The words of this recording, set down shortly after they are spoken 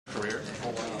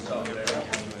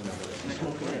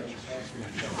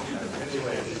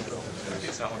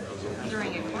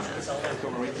During a class.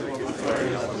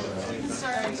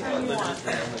 Sorry, turn you on.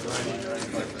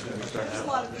 There's a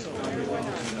lot of people.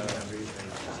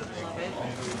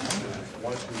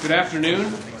 Good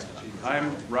afternoon.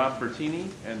 I'm Rob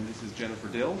Bertini, and this is Jennifer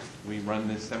Dill. We run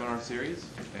this seminar series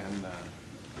and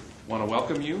want to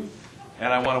welcome you.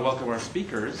 And I want to welcome our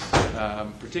speakers,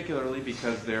 particularly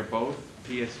because they're both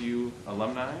PSU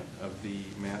alumni of the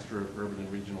Master of Urban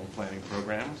and Regional Planning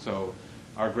program. So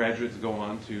our graduates go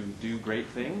on to do great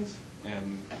things,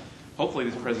 and hopefully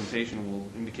this presentation will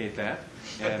indicate that.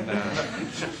 And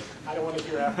I don't want to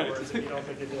hear afterwards if you don't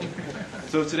think it did.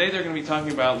 So today they're going to be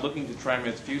talking about looking to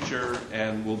TriMet's future,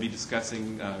 and we'll be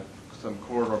discussing some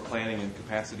corridor planning and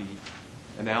capacity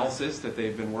analysis that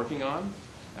they've been working on.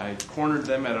 I cornered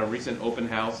them at a recent open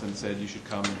house and said you should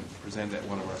come and present at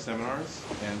one of our seminars.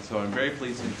 And so I'm very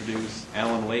pleased to introduce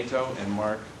Alan Lehto and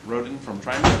Mark Rohden from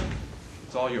TriMet.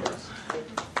 It's all yours.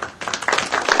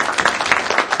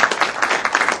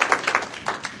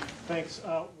 Thanks.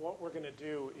 What we're going to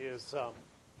do is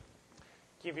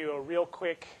give you a real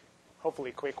quick,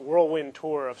 hopefully quick, whirlwind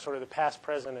tour of sort of the past,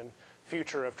 present, and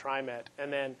future of TriMet,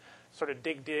 and then sort of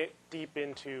dig deep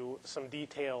into some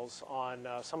details on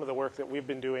some of the work that we've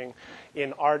been doing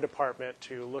in our department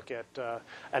to look at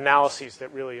analyses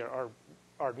that really are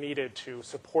needed to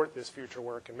support this future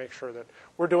work and make sure that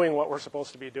we're doing what we're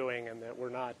supposed to be doing and that we're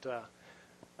not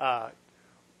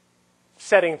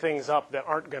setting things up that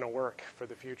aren't going to work for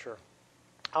the future.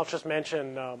 I'll just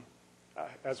mention,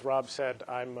 as Rob said,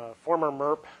 I'm a former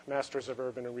MERP, Masters of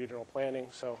Urban and Regional Planning,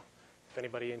 so if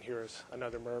anybody in here is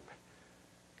another MERP,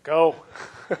 go.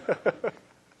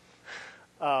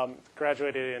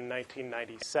 Graduated in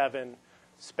 1997,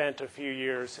 spent a few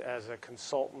years as a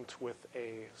consultant with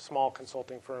a small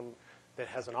consulting firm that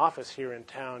has an office here in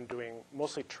town doing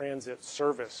mostly transit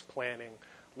service planning,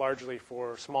 largely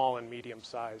for small and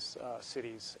medium-sized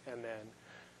cities, and then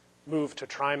moved to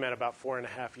TriMet about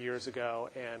 4.5 years ago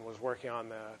and was working on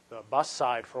the bus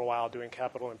side for a while, doing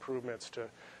capital improvements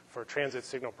for transit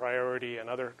signal priority and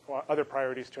other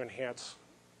priorities to enhance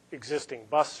existing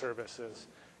bus services,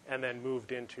 and then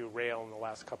moved into rail in the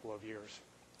last couple of years.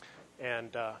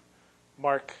 And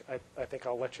Mark, I think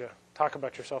I'll let you talk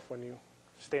about yourself when you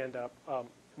stand up.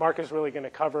 Mark is really going to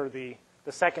cover the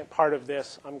second part of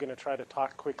this. I'm going to try to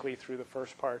talk quickly through the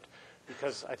first part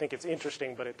because I think it's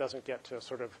interesting, but it doesn't get to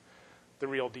sort of the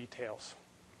real details.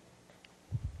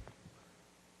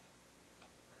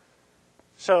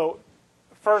 So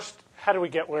first, how do we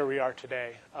get where we are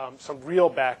today? Some real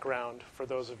background for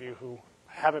those of you who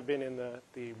haven't been in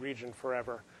the region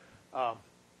forever.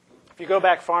 If you go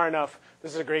back far enough,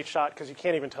 this is a great shot because you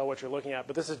can't even tell what you're looking at,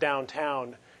 but this is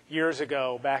downtown years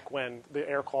ago, back when the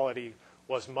air quality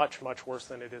was much, much worse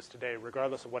than it is today.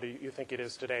 Regardless of what you think it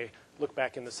is today, look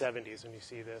back in the 70s and you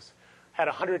see this. Had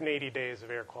 180 days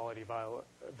of air quality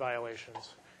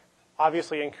violations.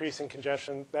 Obviously, increasing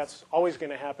congestion, that's always going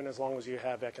to happen as long as you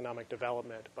have economic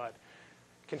development, but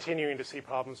continuing to see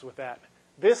problems with that.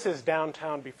 This is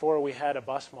downtown before we had a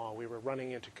bus mall. We were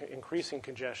running into increasing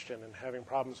congestion and having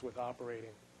problems with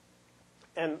operating.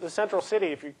 And the central city,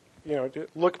 if you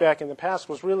look back in the past,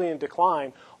 was really in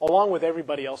decline, along with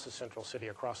everybody else's central city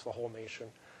across the whole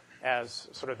nation, as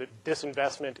sort of the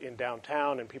disinvestment in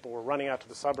downtown and people were running out to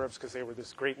the suburbs because they were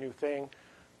this great new thing.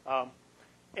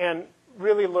 And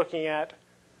really looking at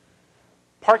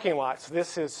parking lots.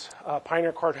 This is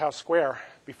Pioneer Courthouse Square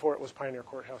before it was Pioneer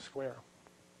Courthouse Square.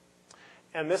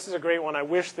 And this is a great one. I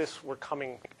wish this were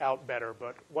coming out better,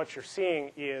 but what you're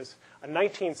seeing is a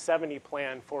 1970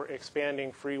 plan for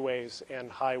expanding freeways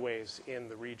and highways in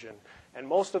the region. And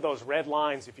most of those red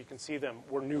lines, if you can see them,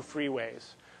 were new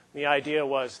freeways. The idea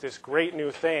was this great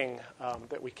new thing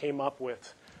that we came up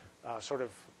with sort of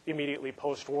immediately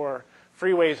post-war.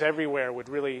 Freeways everywhere would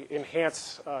really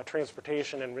enhance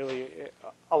transportation and really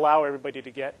allow everybody to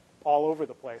get all over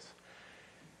the place.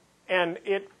 And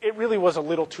it really was a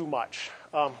little too much.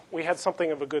 We had something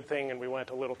of a good thing, and we went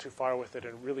a little too far with it,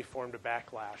 and really formed a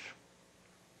backlash.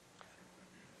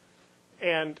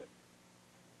 And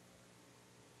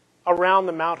around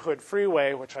the Mount Hood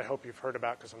Freeway, which I hope you've heard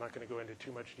about because I'm not going to go into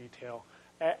too much detail,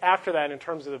 after that, in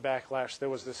terms of the backlash, there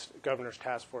was this governor's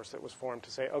task force that was formed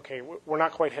to say, okay, we're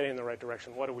not quite heading in the right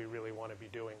direction. What do we really want to be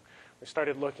doing? We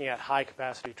started looking at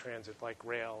high-capacity transit like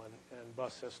rail and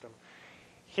bus system.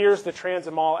 Here's the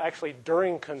transit mall actually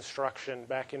during construction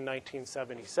back in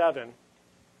 1977,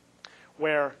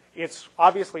 where it's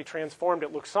obviously transformed.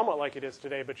 It looks somewhat like it is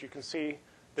today, but you can see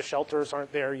the shelters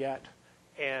aren't there yet.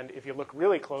 And if you look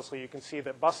really closely, you can see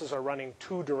that buses are running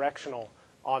two-directional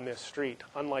on this street,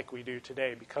 unlike we do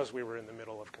today, because we were in the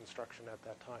middle of construction at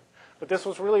that time. But this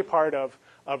was really part of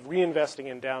reinvesting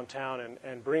in downtown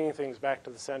and bringing things back to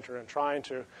the center and trying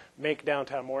to make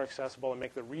downtown more accessible and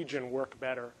make the region work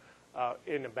better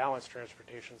in a balanced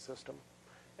transportation system.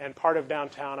 And part of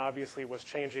downtown, obviously, was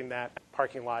changing that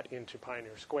parking lot into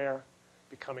Pioneer Square,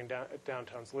 becoming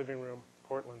downtown's living room,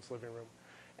 Portland's living room.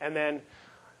 And then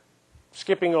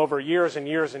skipping over years and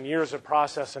years and years of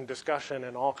process and discussion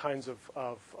and all kinds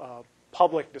of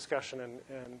public discussion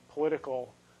and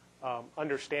political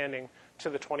understanding to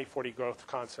the 2040 growth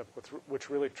concept, which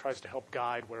really tries to help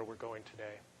guide where we're going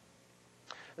today.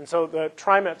 And so the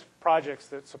TriMet's projects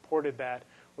that supported that,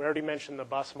 we already mentioned the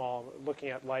bus mall, looking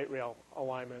at light rail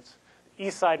alignments.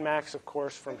 East Side Max, of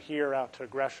course, from here out to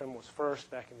Gresham was first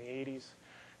back in the 80s.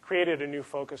 Created a new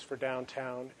focus for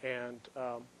downtown and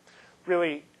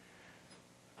really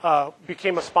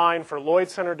became a spine for Lloyd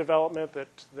Center development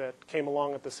that came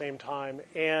along at the same time.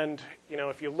 And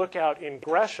if you look out in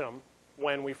Gresham,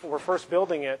 when we were first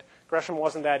building it, Gresham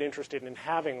wasn't that interested in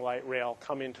having light rail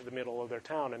come into the middle of their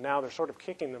town. And now they're sort of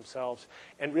kicking themselves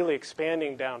and really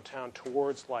expanding downtown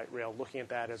towards light rail, looking at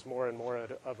that as more and more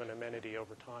of an amenity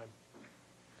over time.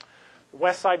 The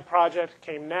West Side project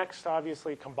came next,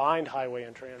 obviously, combined highway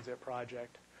and transit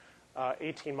project,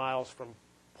 18 miles from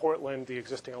Portland, the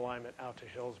existing alignment, out to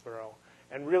Hillsborough,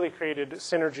 and really created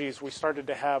synergies. We started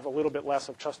to have a little bit less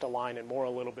of just a line and more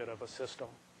a little bit of a system.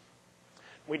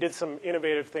 We did some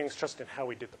innovative things just in how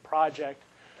we did the project.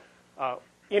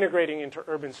 Integrating into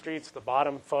urban streets, the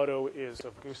bottom photo is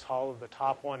of Goose Hollow. The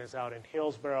top one is out in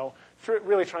Hillsborough.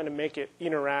 Really trying to make it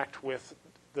interact with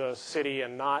the city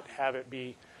and not have it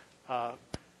be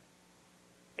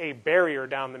a barrier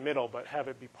down the middle, but have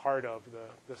it be part of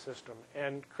the system.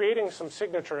 And creating some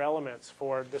signature elements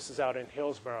for, this is out in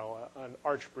Hillsborough, an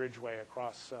arch bridgeway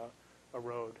across a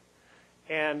road.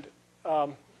 And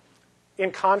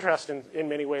in contrast in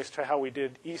many ways to how we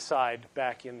did East Side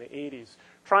back in the 80s,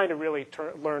 trying to really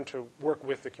learn to work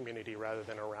with the community rather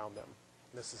than around them.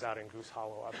 This is out in Goose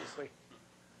Hollow, obviously.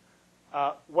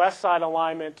 West Side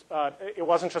alignment, it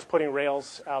wasn't just putting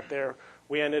rails out there.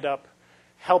 We ended up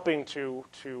helping to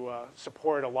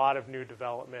support a lot of new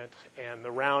development. And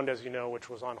the Round, as you know, which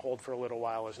was on hold for a little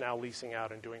while, is now leasing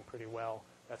out and doing pretty well.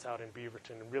 That's out in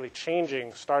Beaverton, and really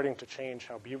starting to change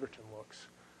how Beaverton looks.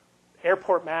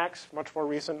 Airport Max, much more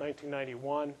recent,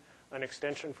 1991, an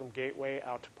extension from Gateway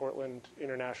out to Portland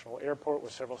International Airport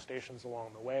with several stations along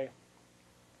the way.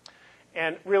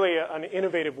 And really an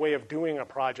innovative way of doing a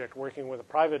project, working with a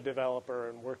private developer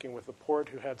and working with the port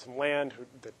who had some land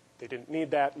that they didn't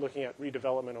need that, looking at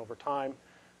redevelopment over time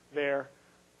there,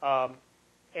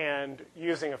 and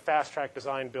using a fast-track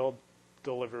design build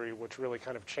delivery, which really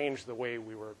kind of changed the way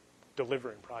we were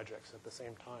delivering projects at the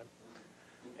same time.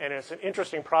 And it's an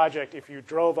interesting project. If you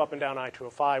drove up and down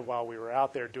I-205 while we were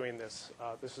out there doing this,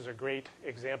 this is a great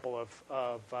example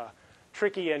of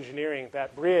tricky engineering.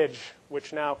 That bridge,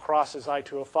 which now crosses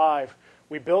I-205,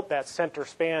 we built that center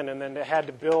span, and then they had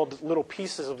to build little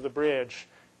pieces of the bridge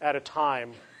at a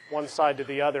time, one side to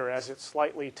the other, as it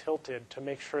slightly tilted to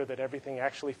make sure that everything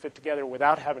actually fit together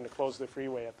without having to close the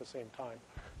freeway at the same time.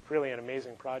 Really an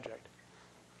amazing project.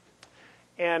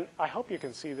 And I hope you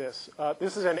can see this.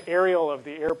 This is an aerial of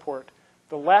the airport.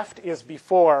 The left is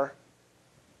before.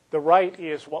 The right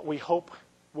is what we hope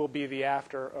will be the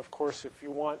after. Of course, if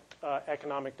you want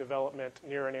economic development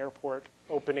near an airport,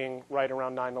 opening right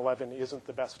around 9/11 isn't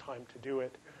the best time to do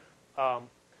it.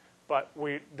 But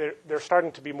there's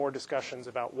starting to be more discussions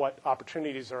about what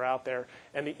opportunities are out there,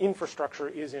 and the infrastructure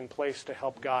is in place to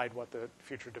help guide what the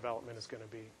future development is going to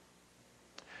be.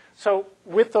 So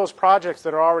with those projects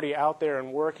that are already out there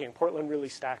and working, Portland really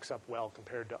stacks up well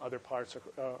compared to other parts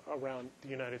around the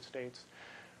United States.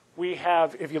 We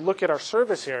have, if you look at our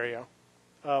service area,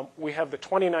 we have the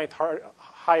 29th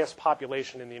highest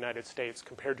population in the United States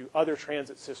compared to other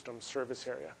transit systems service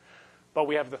area. But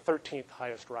we have the 13th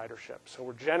highest ridership. So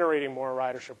we're generating more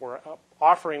ridership. We're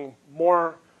offering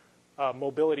more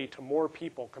mobility to more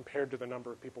people compared to the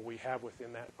number of people we have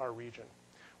within our region.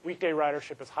 Weekday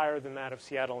ridership is higher than that of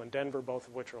Seattle and Denver, both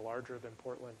of which are larger than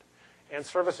Portland. And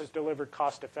services delivered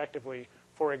cost effectively.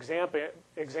 For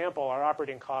example, our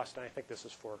operating cost, and I think this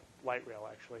is for light rail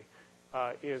actually,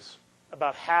 is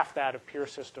about half that of peer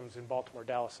systems in Baltimore,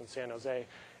 Dallas, and San Jose,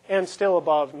 and still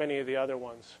above many of the other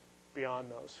ones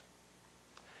beyond those.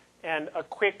 And a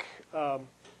quick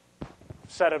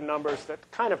set of numbers that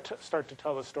kind of start to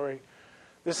tell the story.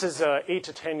 This is an 8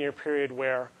 to 10 year period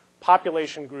where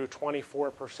population grew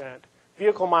 24%.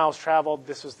 Vehicle miles traveled,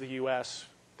 this is the US,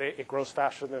 it grows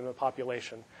faster than the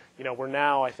population. You know, we're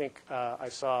now, I think I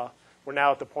saw we're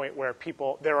now at the point where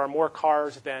there are more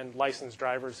cars than licensed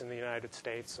drivers in the United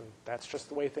States, and that's just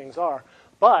the way things are.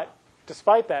 But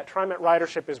despite that, TriMet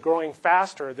ridership is growing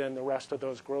faster than the rest of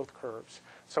those growth curves.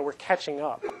 So we're catching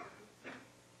up.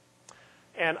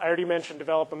 And I already mentioned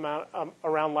development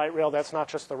around light rail. That's not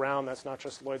just the Round. That's not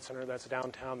just Lloyd Center. That's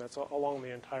downtown. That's along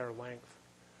the entire length.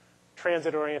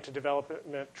 Transit-oriented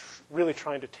development, really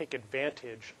trying to take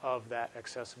advantage of that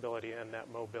accessibility and that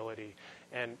mobility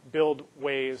and build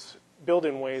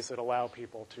in ways that allow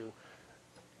people to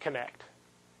connect.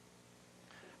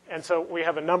 And so we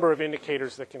have a number of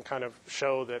indicators that can kind of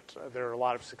show that there are a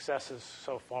lot of successes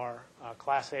so far.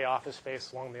 Class A office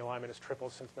space along the alignment has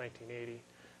tripled since 1980.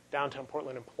 Downtown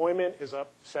Portland employment is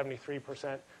up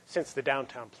 73% since the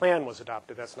downtown plan was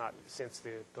adopted. That's not since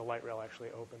the light rail actually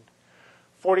opened.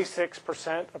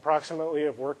 46% approximately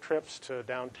of work trips to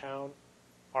downtown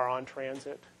are on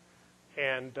transit.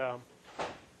 And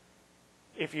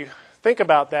if you think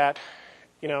about that,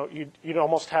 you'd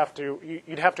almost have to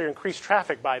increase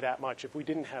traffic by that much if we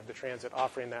didn't have the transit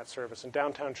offering that service. And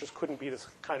downtown just couldn't be this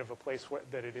kind of a place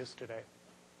that it is today.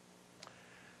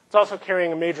 It's also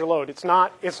carrying a major load. It's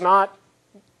not even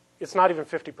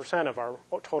 50% of our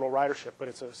total ridership, but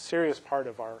it's a serious part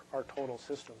of our total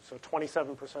system. So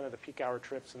 27% of the peak hour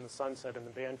trips in the Sunset and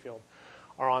the Banfield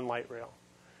are on light rail.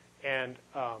 And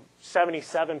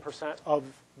 77% of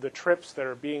the trips that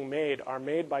are being made are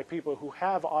made by people who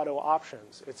have auto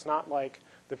options. It's not like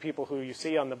the people who you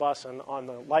see on the bus and on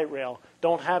the light rail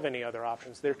don't have any other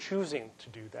options. They're choosing to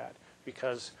do that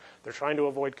because they're trying to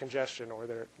avoid congestion or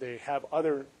they have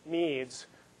other needs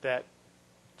that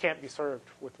can't be served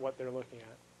with what they're looking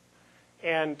at.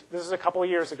 And this is a couple of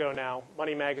years ago now.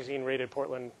 Money Magazine rated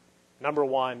Portland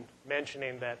 #1,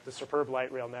 mentioning that the superb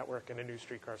light rail network and a new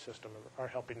streetcar system are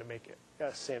helping to make it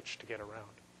a cinch to get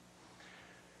around.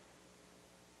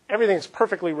 Everything's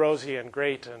perfectly rosy and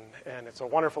great, and it's a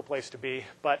wonderful place to be,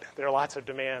 but there are lots of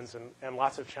demands and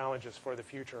lots of challenges for the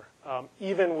future.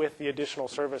 Even with the additional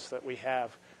service that we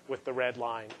have with the Red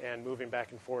Line and moving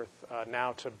back and forth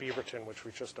now to Beaverton, which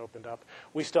we just opened up,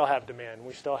 we still have demand.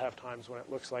 We still have times when it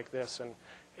looks like this,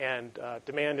 and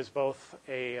demand is both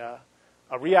a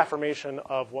reaffirmation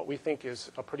of what we think is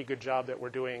a pretty good job that we're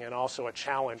doing and also a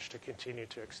challenge to continue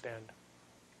to extend.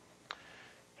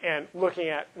 And looking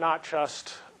at not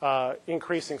just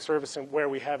increasing service where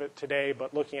we have it today,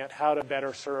 but looking at how to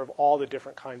better serve all the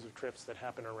different kinds of trips that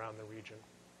happen around the region.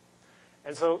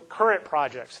 And so current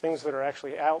projects, things that are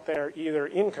actually out there either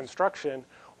in construction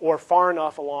or far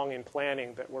enough along in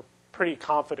planning that we're pretty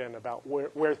confident about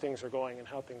where things are going and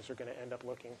how things are going to end up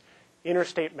looking.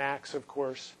 Interstate Max, of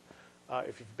course,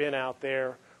 if you've been out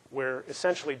there, we're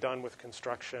essentially done with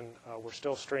construction. We're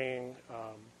still stringing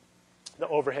the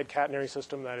overhead catenary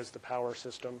system, that is the power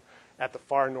system, at the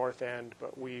far north end,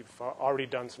 but we've already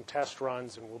done some test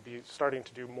runs and we'll be starting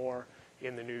to do more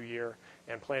in the new year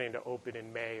and planning to open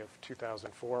in May of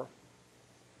 2004.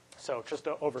 So just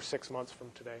over 6 months from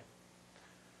today.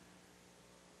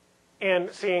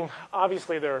 And seeing,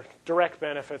 obviously, there are direct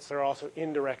benefits. There are also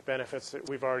indirect benefits that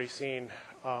we've already seen.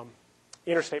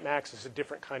 Interstate Max is a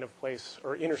different kind of place,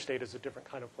 or Interstate is a different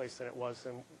kind of place than it was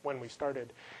when we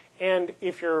started. And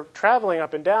if you're traveling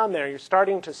up and down there, you're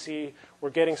starting to see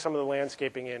we're getting some of the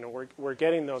landscaping in, and we're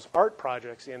getting those art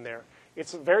projects in there.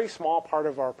 It's a very small part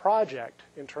of our project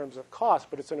in terms of cost,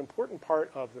 but it's an important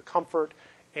part of the comfort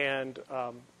and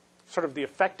sort of the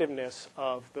effectiveness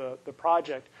of the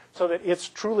project so that it's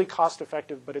truly cost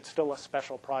effective, but it's still a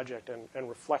special project and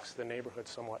reflects the neighborhood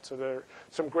somewhat. So there are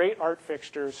some great art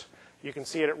fixtures. You can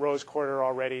see it at Rose Quarter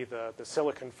already, the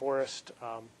silicon forest,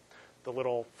 the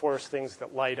little forest things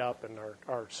that light up and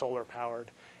are solar powered.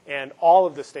 And all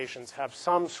of the stations have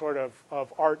some sort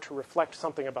of art to reflect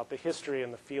something about the history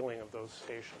and the feeling of those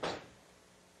stations.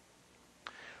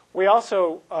 We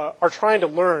also are trying to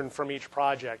learn from each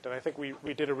project, and I think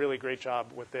we did a really great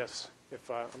job with this, if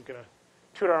I'm going to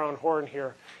toot our own horn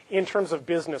here, in terms of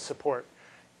business support.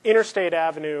 Interstate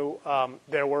Avenue,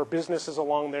 there were businesses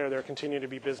along there. There continue to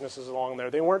be businesses along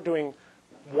there. They weren't doing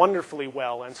wonderfully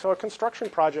well, and so a construction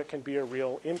project can be a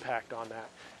real impact on that.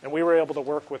 And we were able to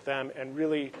work with them and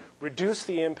really reduce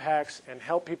the impacts and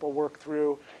help people work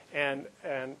through and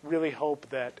really hope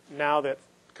that now that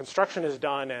construction is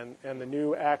done and the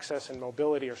new access and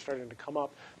mobility are starting to come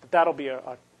up, that'll be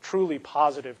a truly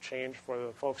positive change for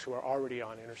the folks who are already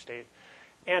on Interstate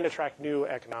and attract new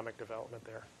economic development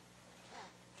there.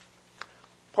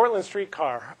 Portland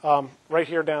Streetcar, right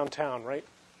here downtown, right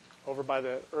over by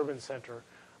the urban center,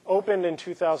 opened in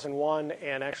 2001,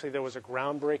 and actually there was a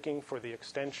groundbreaking for the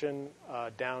extension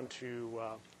down to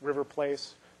River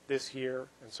Place this year,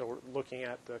 and so we're looking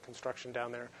at the construction down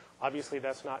there. Obviously,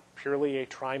 that's not purely a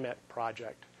TriMet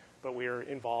project, but we are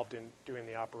involved in doing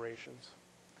the operations.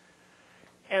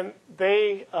 And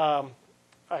they, I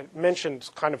mentioned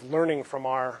kind of learning from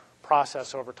our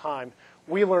process over time.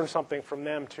 We learned something from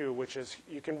them, too, which is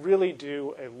you can really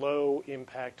do a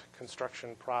low-impact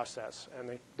construction process.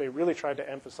 And they really tried to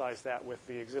emphasize that with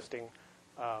the existing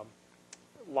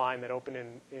line that opened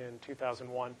in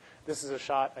 2001. This is a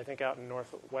shot, I think, out in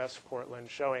northwest Portland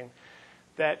showing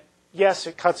that, yes,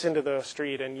 it cuts into the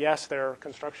street, and yes, there are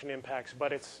construction impacts,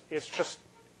 but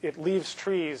it leaves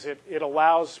trees. It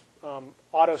allows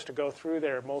autos to go through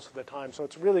there most of the time. So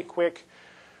it's really quick,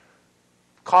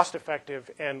 cost-effective,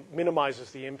 and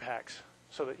minimizes the impacts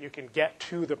so that you can get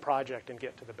to the project and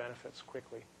get to the benefits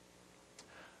quickly.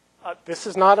 This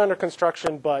is not under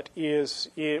construction, but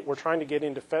we're trying to get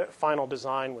into final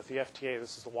design with the FTA.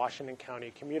 This is the Washington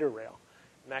County commuter rail,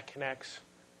 and that connects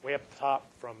way up the top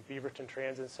from Beaverton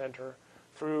Transit Center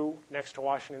through next to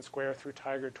Washington Square, through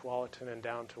Tigard, Tualatin, and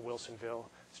down to Wilsonville.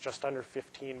 It's just under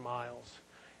 15 miles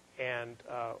and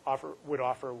would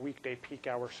offer weekday peak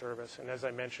hour service. And as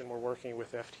I mentioned, we're working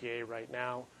with FTA right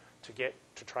now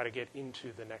to try to get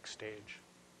into the next stage.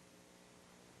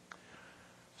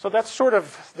 So that's sort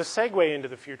of the segue into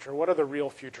the future. What are the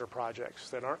real future projects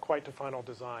that aren't quite to final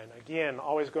design? Again,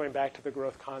 always going back to the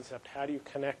growth concept. How do you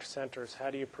connect centers?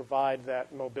 How do you provide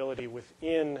that mobility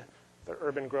within the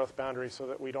urban growth boundary so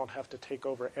that we don't have to take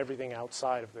over everything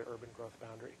outside of the urban growth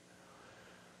boundary?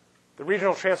 The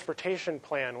Regional Transportation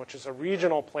Plan, which is a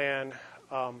regional plan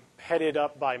headed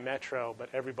up by Metro, but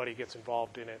everybody gets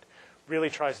involved in it, really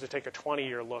tries to take a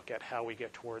 20-year look at how we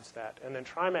get towards that. And then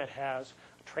TriMet has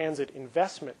a Transit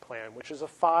Investment Plan, which is a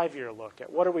 5-year look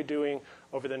at what are we doing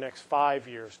over the next 5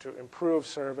 years to improve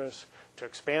service, to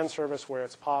expand service where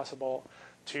it's possible,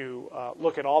 to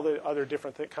look at all the other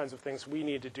different kinds of things we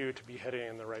need to do to be heading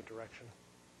in the right direction.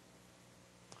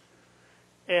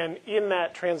 And in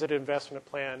that Transit Investment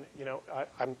Plan, you know,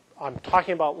 I'm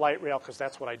talking about light rail because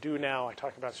that's what I do now. I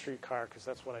talk about streetcar because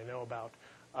that's what I know about.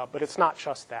 But it's not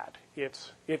just that.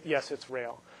 Yes, it's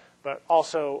rail. But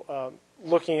also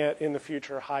looking at, in the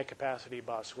future, high-capacity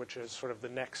bus, which is sort of the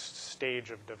next stage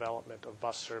of development of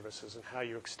bus services and how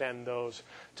you extend those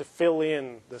to fill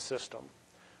in the system.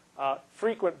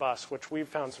 Frequent bus, which we've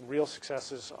found some real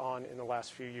successes on in the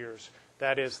last few years.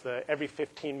 That is the every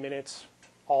 15 minutes,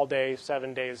 all day,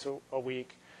 7 days a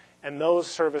week. And those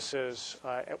services,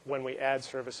 when we add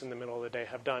service in the middle of the day,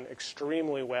 have done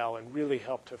extremely well and really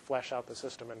helped to flesh out the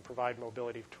system and provide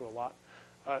mobility to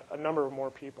a number of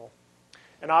more people.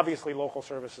 And obviously, local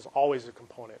service is always a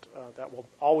component. That will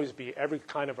always be every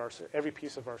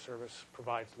piece of our service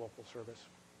provides local service.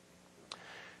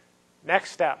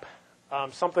 Next step,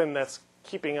 something that's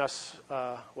keeping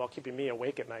me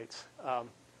awake at nights,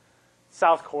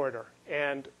 South Corridor.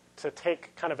 And to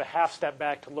take kind of a half step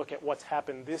back to look at what's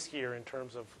happened this year in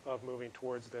terms of moving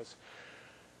towards this.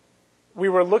 We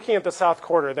were looking at the South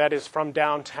Corridor, that is from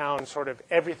downtown, sort of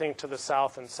everything to the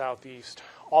south and southeast,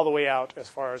 all the way out as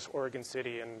far as Oregon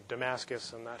City and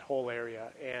Damascus and that whole area,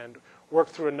 and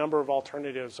worked through a number of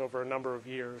alternatives over a number of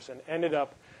years and ended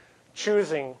up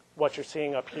choosing what you're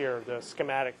seeing up here, the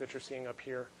schematic that you're seeing up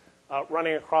here.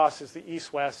 Running across is the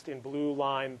east-west in blue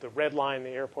line, the red line,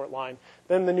 the airport line,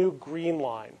 then the new green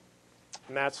line.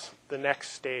 And that's the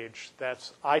next stage.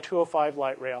 That's I-205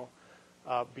 light rail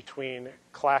between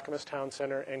Clackamas Town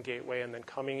Center and Gateway, and then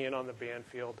coming in on the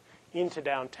Banfield into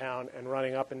downtown and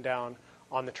running up and down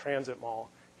on the Transit Mall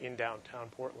in downtown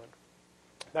Portland.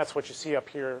 That's what you see up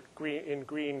here in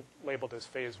green labeled as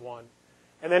Phase 1.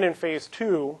 And then in Phase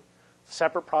 2,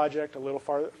 separate project a little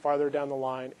farther down the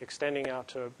line, extending out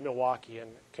to Milwaukee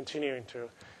and continuing to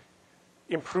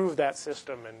improve that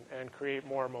system and create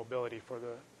more mobility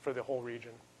for the whole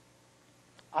region.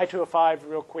 I-205,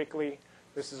 real quickly,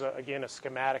 this is, again, a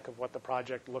schematic of what the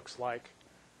project looks like.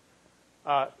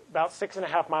 About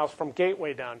 6.5 miles from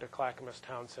Gateway down to Clackamas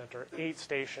Town Center, 8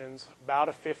 stations, about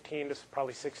a 15 to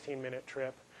probably 16-minute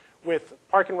trip, with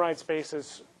park and ride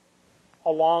spaces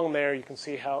along there. You can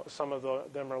see how some of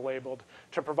them are labeled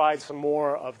to provide some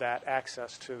more of that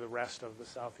access to the rest of the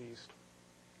southeast.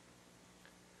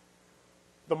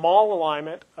 The mall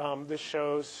alignment, this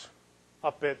shows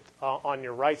up on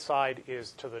your right side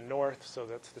is to the north, so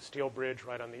that's the steel bridge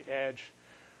right on the edge.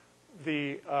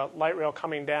 The light rail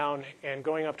coming down and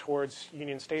going up towards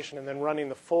Union Station and then running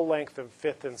the full length of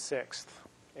 5th and 6th,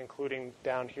 including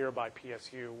down here by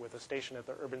PSU with a station at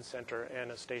the urban center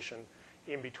and a station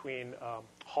in between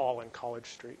Hall and College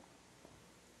Street.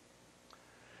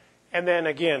 And then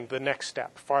again, the next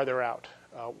step, farther out.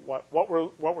 What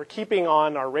we're keeping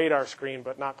on our radar screen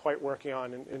but not quite working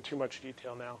on in too much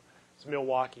detail now is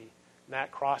Milwaukee. And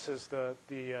that crosses the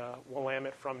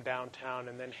Willamette from downtown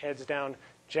and then heads down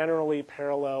generally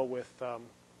parallel with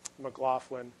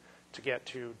McLaughlin to get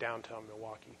to downtown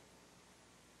Milwaukee.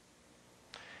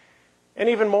 And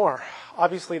even more.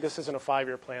 Obviously, this isn't a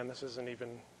 5-year plan. This isn't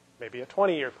even maybe a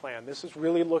 20-year plan. This is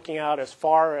really looking out as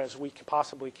far as we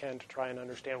possibly can to try and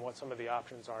understand what some of the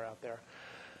options are out there.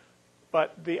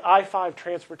 But the I-5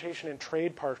 Transportation and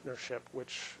Trade Partnership,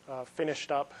 which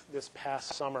finished up this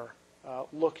past summer,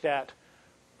 looked at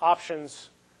options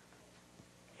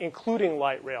including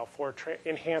light rail for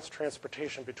enhanced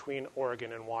transportation between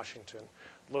Oregon and Washington,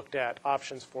 looked at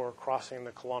options for crossing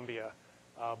the Columbia,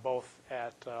 both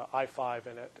at I-5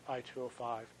 and at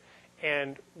I-205.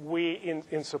 And we,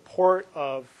 in support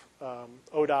of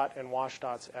ODOT and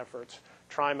WashDOT's efforts,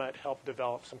 TriMet helped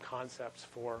develop some concepts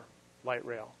for light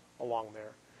rail along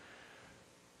there.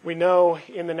 We know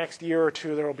in the next year or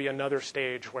two there will be another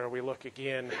stage where we look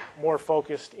again more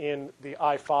focused in the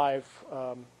I-5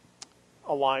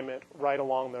 alignment right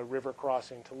along the river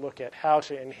crossing to look at how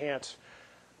to enhance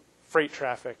freight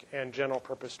traffic and general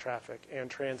purpose traffic and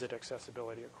transit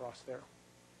accessibility across there.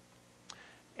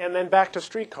 And then back to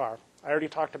streetcar. I already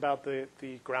talked about the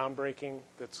groundbreaking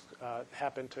that's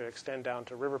happened to extend down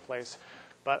to River Place,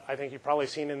 but I think you've probably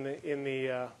seen in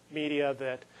the media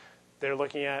that they're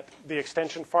looking at the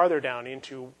extension farther down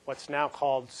into what's now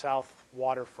called South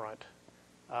Waterfront,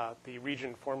 the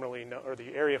region formerly or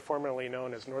the area formerly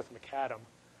known as North Macadam.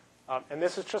 And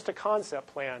this is just a concept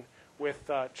plan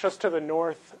with just to the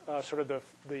north, sort of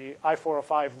the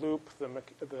I-405 loop,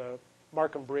 the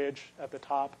Markham Bridge at the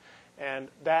top, and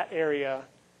that area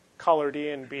colored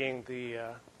in being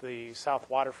the South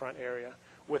Waterfront area,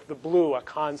 with the blue a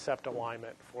concept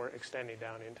alignment for extending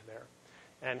down into there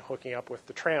and hooking up with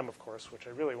the tram, of course, which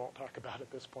I really won't talk about at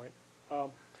this point.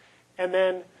 And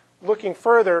then looking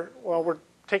further, well, we're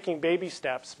taking baby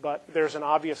steps, but there's an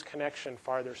obvious connection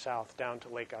farther south down to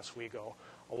Lake Oswego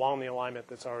along the alignment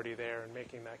that's already there and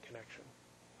making that connection.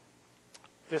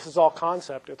 This is all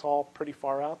concept. It's all pretty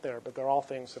far out there, but they're all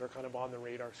things that are kind of on the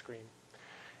radar screen.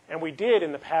 And we did,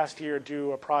 in the past year,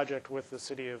 do a project with the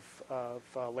city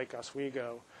of Lake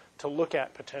Oswego to look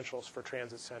at potentials for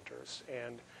transit centers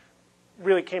and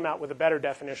really came out with a better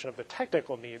definition of the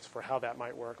technical needs for how that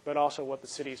might work, but also what the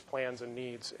city's plans and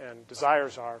needs and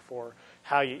desires are for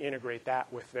how you integrate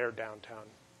that with their downtown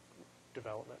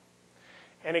development.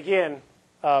 And again,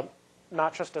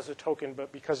 not just as a token,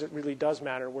 but because it really does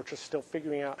matter, we're just still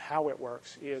figuring out how it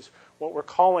works, is what we're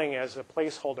calling as a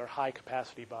placeholder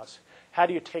high-capacity bus. How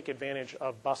do you take advantage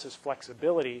of buses'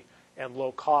 flexibility and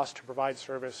low cost to provide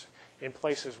service in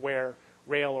places where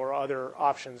rail or other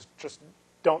options just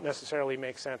don't necessarily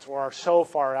make sense or are so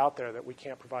far out there that we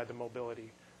can't provide the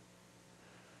mobility?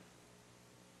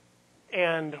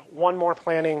 And one more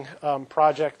planning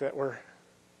project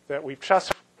that we've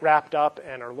just wrapped up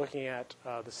and are looking at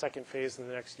the second phase in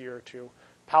the next year or two,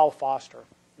 Powell Foster.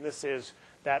 And this is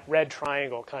that red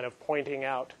triangle kind of pointing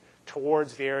out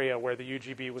towards the area where the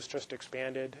UGB was just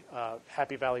expanded,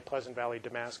 Happy Valley, Pleasant Valley,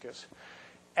 Damascus.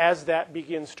 As that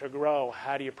begins to grow,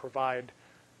 how do you provide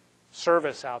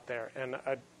service out there? And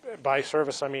by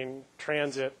service, I mean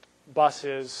transit,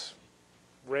 buses,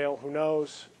 rail, who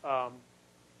knows,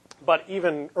 but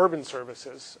even urban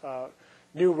services,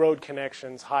 new road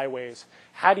connections, highways.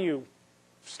 How do you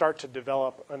start to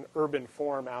develop an urban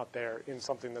form out there in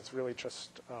something that's really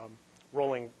just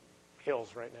rolling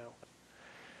hills right now?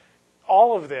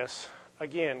 All of this,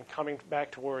 again, coming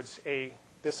back towards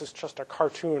this is just a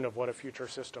cartoon of what a future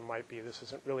system might be. This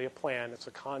isn't really a plan, it's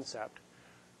a concept.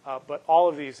 But all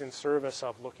of these in service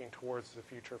of looking towards the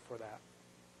future for that.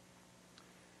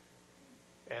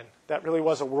 And that really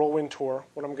was a whirlwind tour.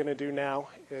 What I'm going to do now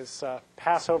is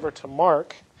pass over to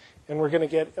Mark, and we're going to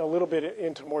get a little bit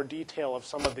into more detail of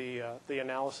some of the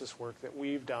analysis work that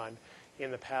we've done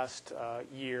in the past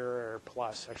year or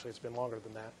plus. Actually, it's been longer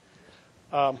than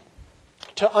that.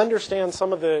 To understand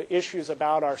some of the issues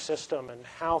about our system and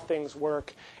how things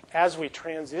work as we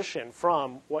transition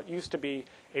from what used to be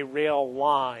a rail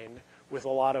line with a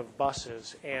lot of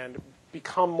buses and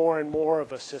become more and more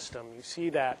of a system. You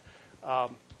see that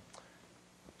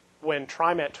when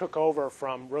TriMet took over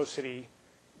from Rose City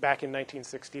back in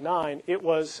 1969, it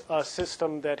was a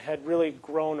system that had really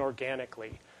grown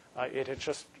organically. It had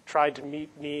just tried to meet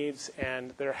needs,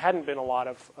 and there hadn't been a lot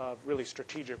of really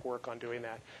strategic work on doing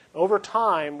that. Over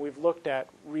time, we've looked at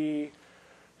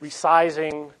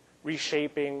resizing,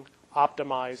 reshaping,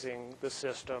 optimizing the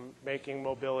system, making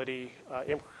mobility,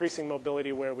 increasing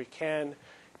mobility where we can,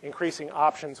 increasing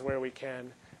options where we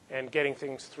can, and getting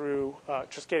things through,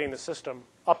 just getting the system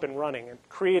up and running and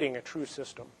creating a true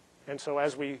system. And so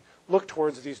as we look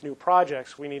towards these new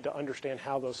projects, we need to understand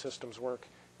how those systems work,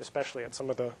 especially at some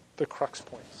of the crux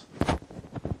points.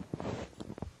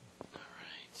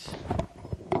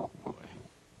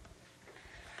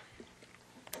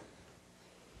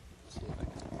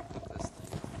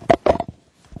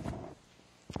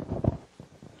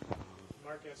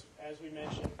 As we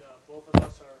mentioned, both of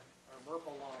us are MERP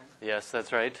alum. Yes,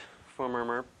 that's right. Former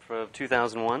MERP of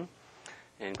 2001,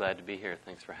 and glad to be here.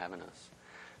 Thanks for having us.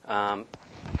 Let's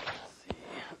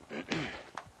see.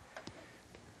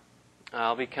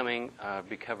 I'll be covering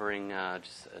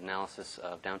just analysis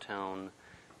of downtown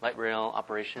light rail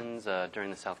operations during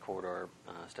the South Corridor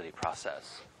study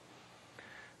process.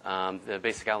 The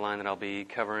basic outline that I'll be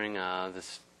covering,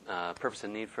 this purpose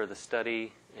and need for the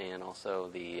study, and also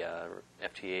the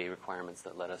FTA requirements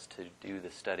that led us to do the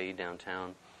study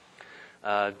downtown.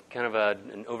 Kind of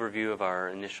an overview of our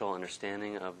initial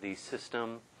understanding of the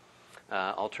system,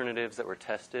 alternatives that were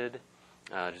tested,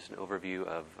 just an overview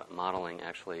of modeling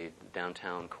actually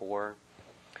downtown core,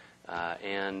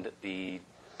 and the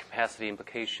capacity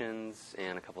implications,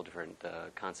 and a couple different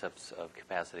concepts of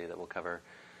capacity that we'll cover.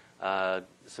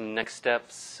 Some next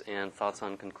steps and thoughts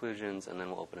on conclusions, and then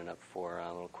we'll open it up for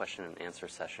a little question and answer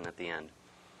session at the end.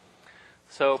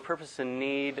 So purpose and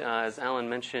need, as Alan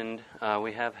mentioned,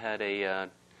 we have had a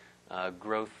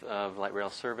growth of light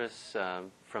rail service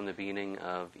from the beginning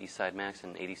of East Side Max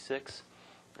in '86,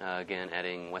 again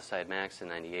adding West Side Max in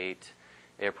 '98,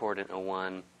 Airport in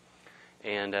 '01,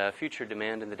 and future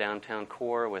demand in the downtown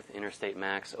core with Interstate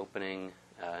Max opening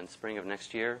in spring of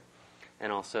next year.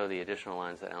 And also the additional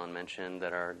lines that Alan mentioned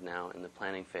that are now in the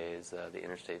planning phase, the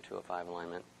Interstate 205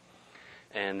 alignment,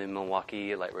 and the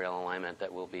Milwaukee light rail alignment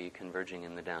that will be converging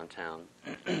in the downtown.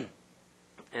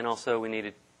 And also we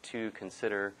needed to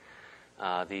consider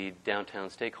the downtown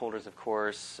stakeholders, of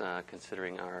course,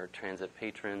 considering our transit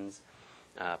patrons,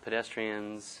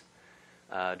 pedestrians,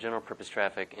 general purpose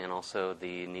traffic, and also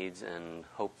the needs and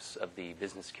hopes of the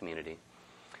business community.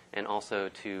 And also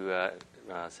to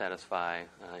satisfy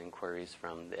inquiries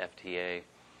from the FTA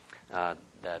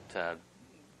that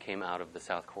came out of the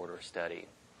South Corridor study.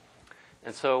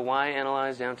 And so why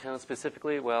analyze downtown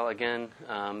specifically? Well, again,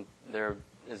 there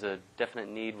is a definite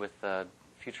need with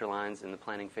future lines in the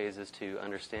planning phases to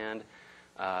understand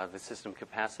the system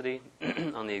capacity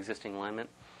on the existing alignment,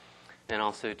 and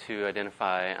also to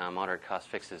identify moderate cost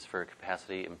fixes for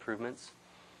capacity improvements,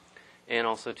 and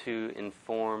also to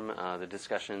inform the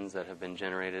discussions that have been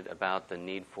generated about the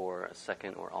need for a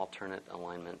second or alternate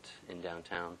alignment in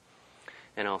downtown.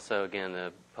 And also, again,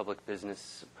 the public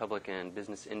and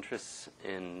business interests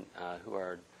in who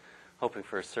are hoping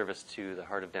for a service to the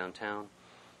heart of downtown,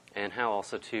 and how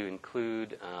also to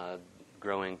include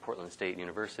growing Portland State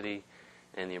University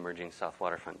and the emerging South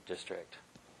Waterfront District.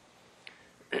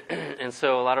 And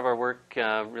so a lot of our work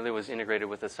really was integrated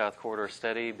with the South Corridor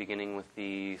study, beginning with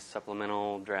the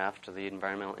supplemental draft of the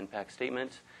environmental impact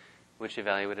statement, which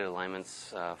evaluated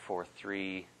alignments for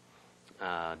 3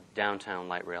 downtown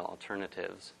light rail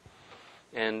alternatives.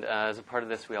 And as a part of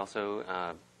this, we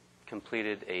also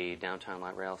completed a downtown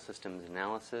light rail systems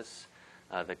analysis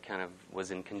that kind of was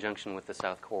in conjunction with the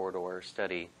South Corridor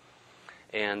study.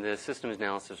 And the systems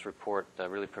analysis report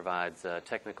really provides a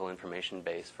technical information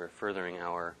base for furthering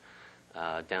our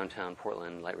downtown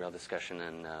Portland light rail discussion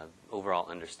and overall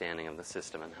understanding of the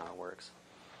system and how it works.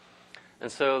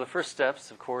 And so the first steps,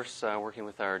 of course, working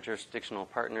with our jurisdictional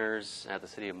partners at the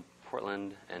City of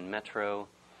Portland and Metro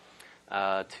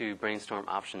to brainstorm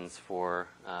options for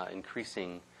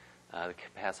increasing the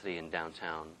capacity in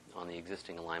downtown on the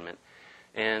existing alignment.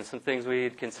 And some things we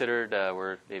had considered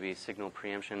were maybe signal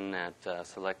preemption at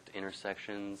select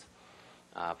intersections,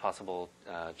 possible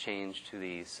change to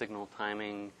the signal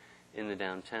timing in the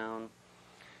downtown,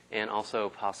 and also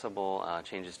possible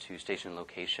changes to station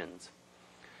locations.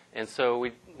 And so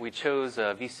we chose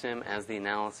vSim as the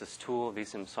analysis tool,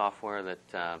 vSim software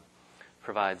that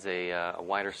provides a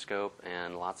wider scope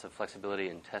and lots of flexibility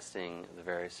in testing the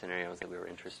various scenarios that we were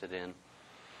interested in.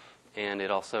 And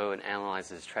it also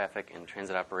analyzes traffic and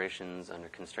transit operations under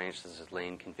constraints such as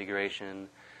lane configuration,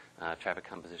 traffic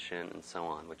composition, and so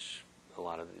on, which a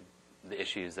lot of the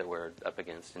issues that we're up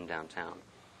against in downtown.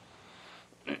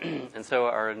 And so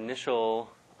our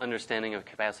initial understanding of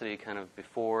capacity kind of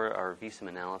before our vSim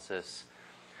analysis,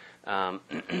 the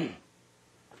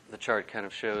chart kind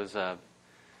of shows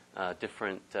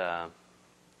different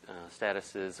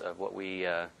statuses of what we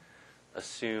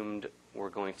assumed were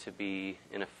going to be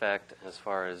in effect as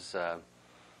far as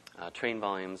train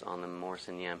volumes on the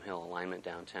Morrison-Yamhill alignment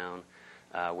downtown.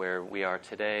 where we are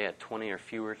today at 20 or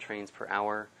fewer trains per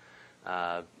hour.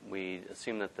 We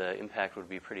assume that the impact would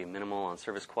be pretty minimal on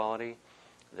service quality,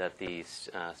 that the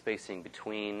spacing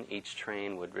between each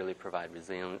train would really provide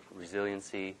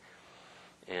resiliency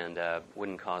and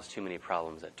wouldn't cause too many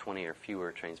problems at 20 or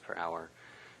fewer trains per hour.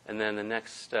 And then the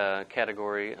next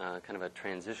category, kind of a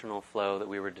transitional flow that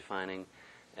we were defining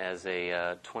as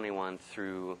a 21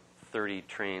 through 30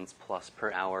 trains plus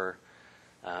per hour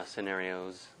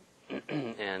scenarios.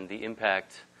 And the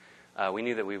impact, we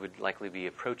knew that we would likely be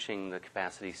approaching the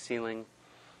capacity ceiling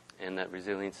and that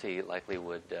resiliency likely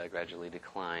would gradually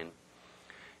decline.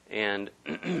 And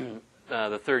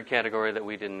the third category that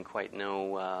we didn't quite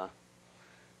know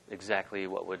exactly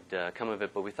what would come of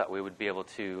it, but we thought we would be able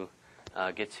to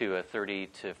get to a 30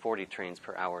 to 40 trains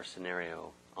per hour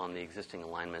scenario on the existing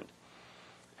alignment.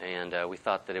 And we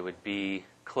thought that it would be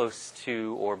close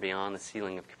to or beyond the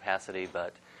ceiling of capacity,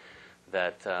 but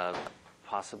that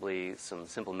possibly some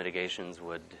simple mitigations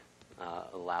would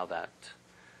allow that,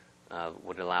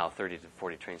 would allow 30 to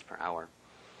 40 trains per hour.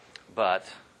 But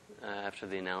after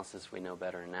the analysis, we know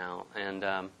better now.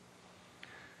 And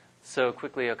so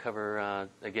quickly, I'll cover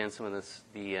again some of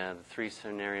the three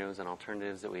scenarios and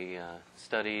alternatives that we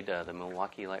studied. The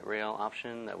Milwaukee light rail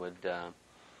option that would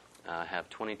have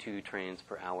 22 trains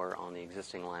per hour on the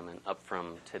existing alignment, up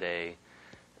from today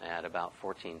at about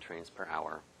 14 trains per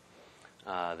hour.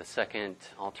 The second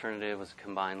alternative was a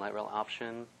combined light rail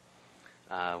option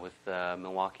with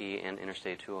Milwaukee and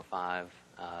Interstate 205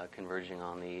 converging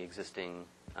on the existing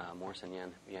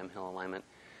Morrison-Yamhill alignment,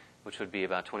 which would be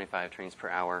about 25 trains per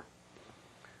hour.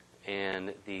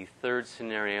 And the third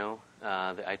scenario,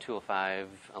 the I-205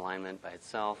 alignment by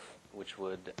itself, which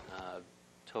would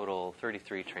total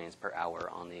 33 trains per hour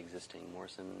on the existing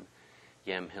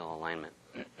Morrison-Yamhill alignment.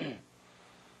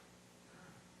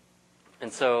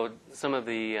 And so some of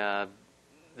the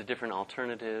different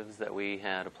alternatives that we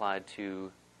had applied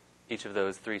to each of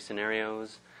those three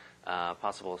scenarios,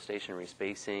 possible station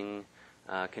respacing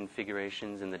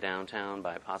configurations in the downtown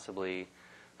by possibly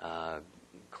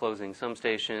closing some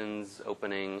stations,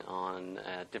 opening on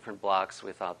different blocks.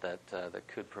 We thought that that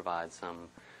could provide some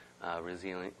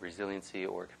resiliency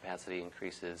or capacity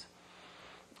increases.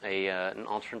 An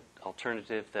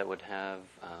alternative that would have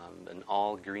an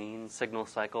all-green signal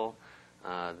cycle,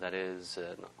 that is,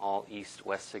 all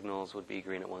east-west signals would be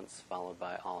green at once, followed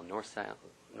by all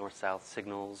north-south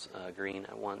signals green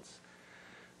at once,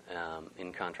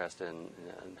 in contrast to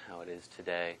how it is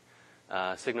today.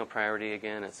 Signal priority,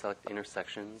 again, at select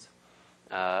intersections.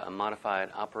 A modified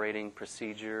operating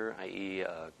procedure, i.e.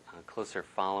 a closer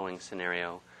following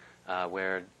scenario,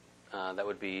 where that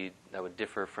would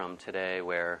differ from today,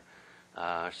 where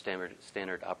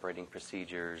standard operating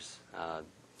procedures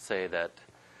say that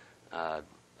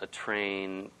a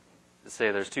train,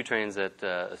 say there's two trains at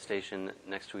a station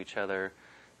next to each other,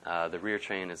 the rear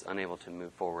train is unable to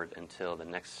move forward until the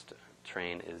next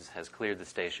train has cleared the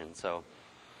station. So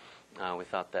we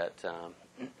thought that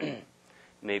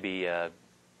maybe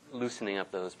loosening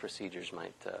up those procedures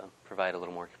might provide a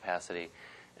little more capacity.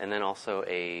 And then also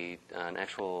an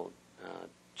actual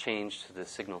change to the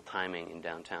signal timing in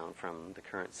downtown from the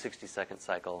current 60-second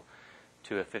cycle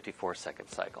to a 54-second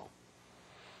cycle.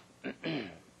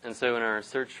 And so in our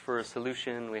search for a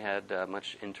solution, we had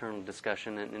much internal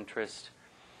discussion and interest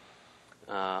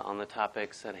on the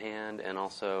topics at hand, and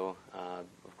also,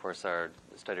 of course, our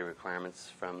study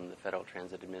requirements from the Federal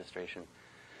Transit Administration.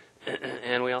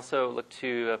 And we also looked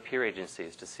to peer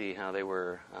agencies to see how they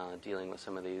were dealing with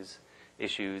some of these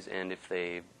issues and if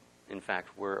they, in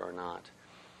fact, were or not.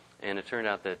 And it turned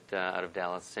out that out of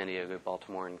Dallas, San Diego,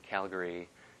 Baltimore, and Calgary,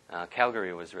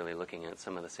 Calgary was really looking at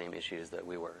some of the same issues that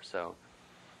we were. So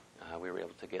we were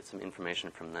able to get some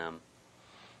information from them.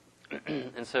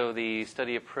 And so the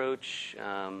study approach,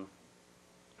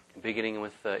 beginning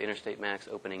with Interstate Max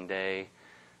opening day,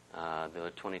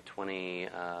 the 2020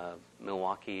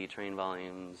 Milwaukee train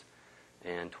volumes,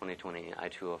 and 2020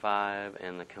 I-205,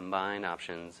 and the combined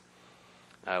options.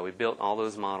 We built all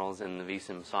those models in the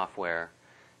VSIM software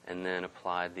and then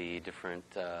applied the different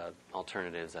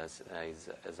alternatives, as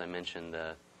I mentioned,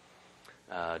 the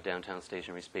downtown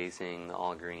station respacing, the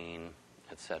all-green,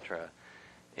 etc.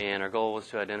 And our goal was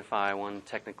to identify one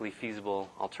technically feasible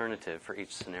alternative for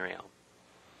each scenario.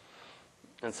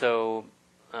 And so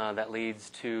that leads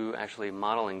to actually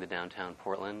modeling the downtown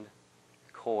Portland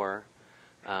core.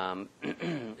 In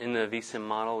the VSIM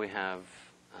model, we have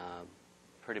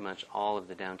pretty much all of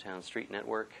the downtown street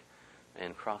network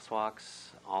and crosswalks,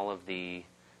 all of the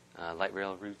light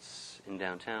rail routes in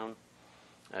downtown,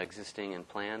 existing and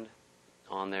planned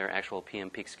on their actual PM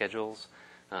peak schedules.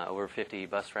 over 50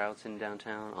 bus routes in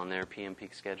downtown on their PM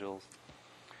peak schedules,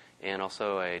 and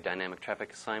also a dynamic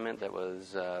traffic assignment that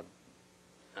was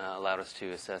allowed us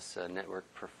to assess network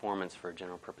performance for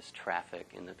general purpose traffic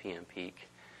in the PM peak,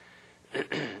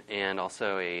 and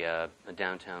also a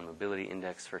downtown mobility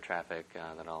index for traffic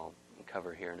that I'll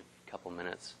cover here in a couple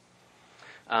minutes.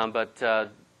 But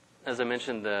as I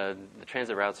mentioned, the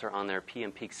transit routes are on their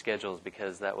PM peak schedules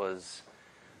because that was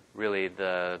really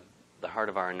the heart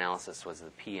of our analysis was the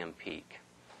PM peak.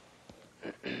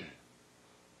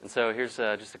 And so here's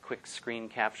just a quick screen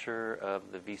capture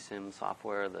of the vSim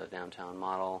software, the downtown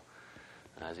model.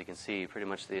 As you can see, pretty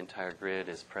much the entire grid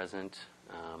is present.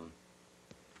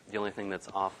 The only thing that's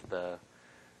off the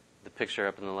picture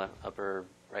up in the upper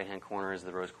right-hand corner is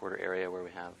the Rose Quarter area where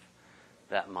we have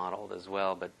that modeled as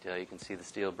well. But you can see the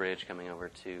steel bridge coming over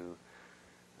to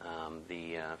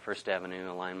the First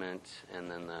Avenue alignment, and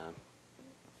then the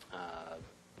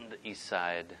east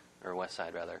side, or west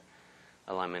side rather,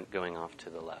 alignment going off to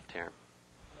the left here.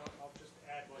 I'll just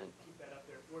add one, keep that up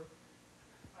there.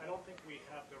 I don't think we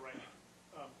have the right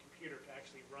computer to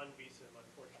actually run vSim,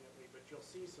 unfortunately, but you'll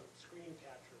see some screen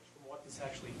captures from what this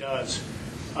actually does.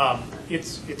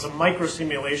 It's a micro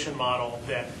simulation model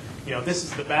that, this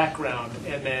is the background,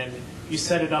 and then you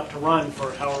set it up to run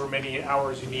for however many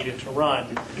hours you need it to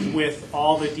run with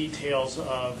all the details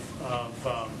of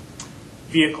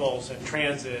vehicles and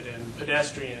transit and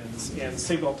pedestrians and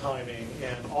signal timing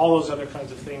and all those other kinds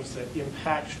of things that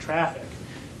impact traffic,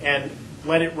 and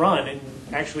let it run and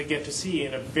actually get to see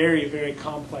in a very, very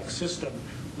complex system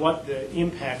what the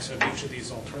impacts of each of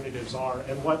these alternatives are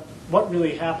and what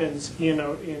really happens in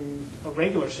a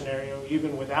regular scenario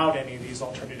even without any of these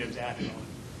alternatives added on.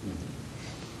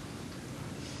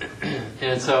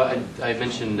 And so I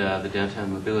mentioned the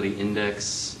downtown mobility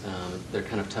index. They're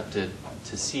kind of tough to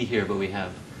see here, but we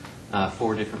have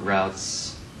 4 different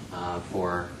routes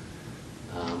for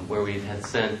where we had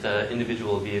sent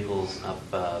individual vehicles up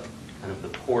kind of the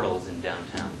portals in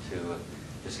downtown to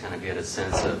just kind of get a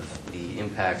sense of the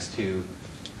impacts to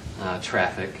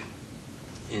traffic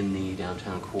in the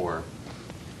downtown core.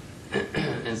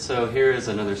 And so here is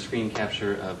another screen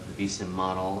capture of the vSim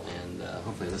model, and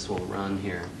hopefully this will run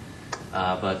here.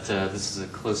 But this is a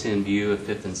close-in view of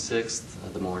 5th and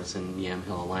 6th, the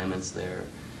Morrison-Yamhill alignments there.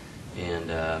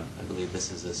 And I believe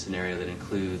this is a scenario that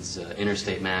includes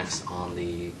Interstate Max on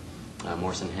the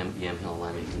Morrison-Yamhill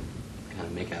alignment. You can kind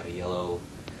of make out a yellow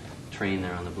train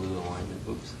there on the blue alignment.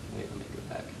 Oops, wait, let me go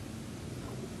back.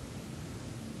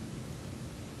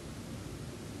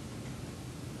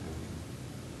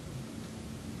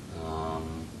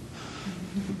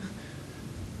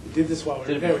 We did this while we were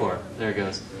Did it before. There it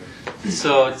goes.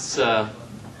 So it's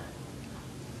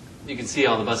you can see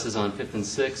all the buses on 5th and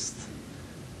 6th,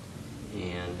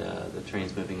 and the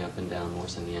trains moving up and down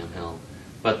Morrison-Yamhill.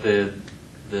 But the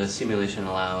simulation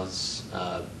allows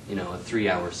a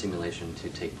 3-hour simulation to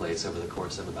take place over the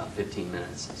course of about 15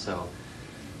 minutes. So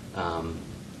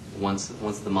once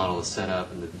the model is set up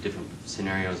and the different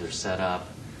scenarios are set up,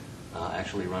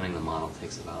 actually running the model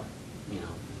takes about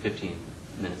 15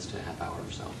 minutes to a half hour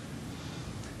or so.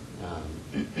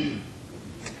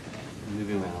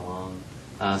 Moving right along.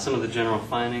 Some of the general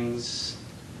findings.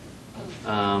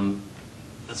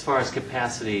 As far as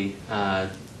capacity,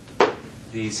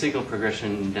 the signal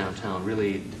progression in downtown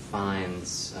really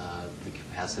defines the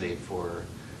capacity for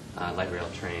light rail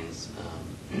trains.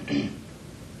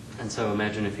 And so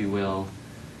imagine, if you will,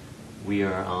 we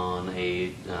are on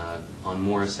on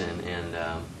Morrison,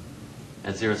 and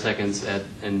at 0 seconds,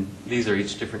 and these are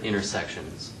each different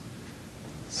intersections.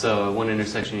 So at one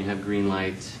intersection you have green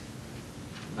light,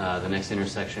 the next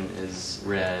intersection is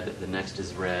red, the next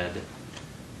is red,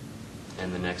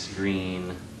 and the next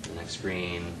green, the next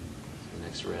green, the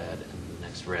next red, and the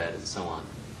next red, and so on.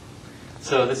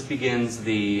 So this begins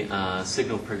the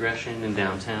signal progression in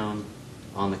downtown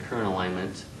on the current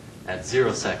alignment at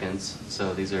 0 seconds.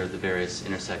 So these are the various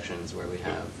intersections where we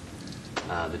have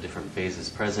the different phases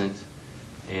present.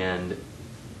 And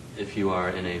if you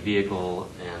are in a vehicle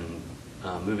and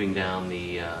moving down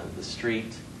the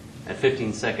street, at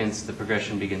 15 seconds the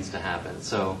progression begins to happen.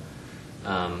 So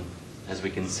as we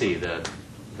can see, the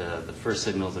first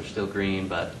signals are still green,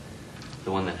 but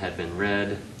the one that had been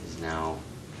red is now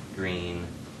green,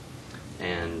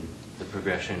 and the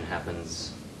progression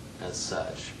happens as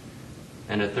such.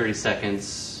 And at 30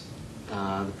 seconds,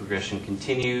 the progression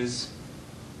continues,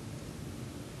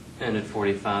 and at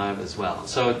 45 as well.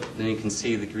 So then you can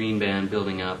see the green band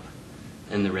building up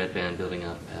and the red band building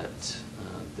up at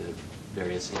the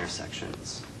various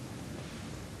intersections.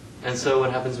 And so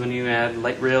what happens when you add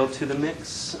light rail to the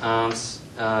mix?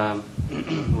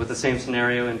 With the same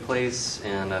scenario in place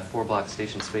and 4-block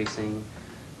station spacing,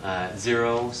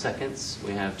 0 seconds,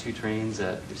 we have 2 trains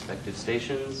at respective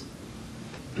stations.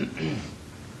 And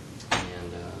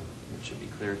it should be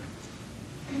clear.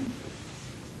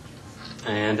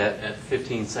 And at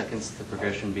 15 seconds, the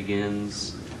progression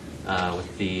begins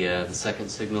with the second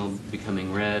signal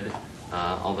becoming red,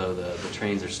 although the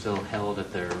trains are still held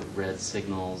at their red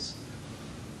signals.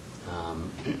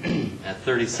 At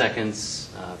 30 seconds,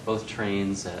 both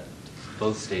trains at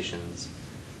both stations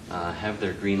have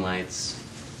their green lights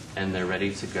and they're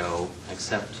ready to go,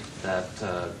 except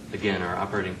that, again, our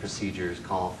operating procedures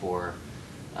call for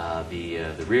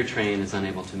the rear train is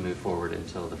unable to move forward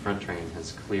until the front train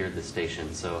has cleared the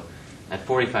station. So at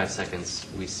 45 seconds,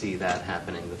 we see that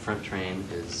happening. The front train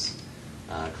is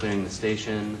clearing the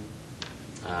station,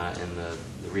 and the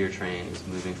rear train is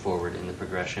moving forward in the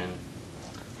progression.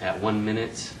 At 1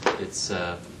 minute, it's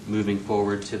moving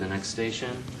forward to the next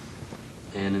station.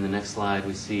 And in the next slide,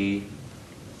 we see,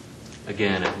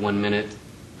 again, at 1 minute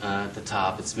at the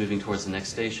top, it's moving towards the next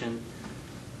station.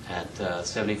 At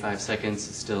 75 seconds,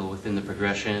 it's still within the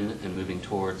progression and moving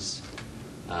towards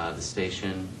the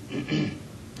station.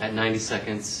 At 90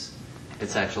 seconds,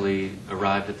 it's actually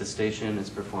arrived at the station.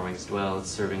 It's performing its dwell. It's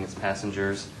serving its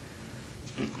passengers.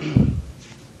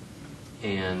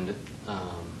 And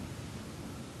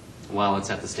while it's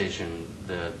at the station,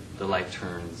 the light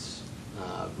turns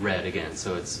red again.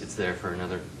 So it's there for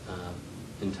another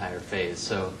entire phase.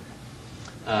 So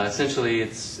essentially,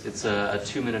 it's a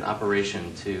 2-minute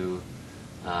operation to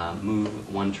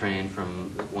move one train from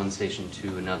one station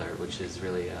to another, which is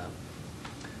really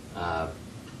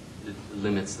it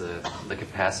limits the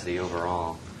capacity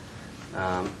overall.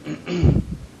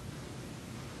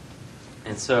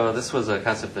 And so this was a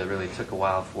concept that really took a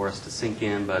while for us to sink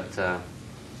in, but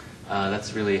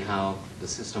that's really how the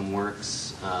system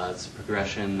works. It's a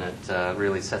progression that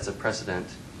really sets a precedent.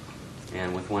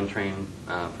 And with one train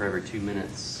for every 2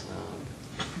 minutes,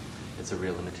 it's a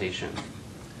real limitation.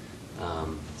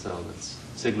 So that's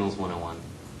Signals 101.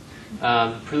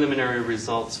 Preliminary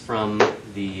results from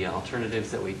the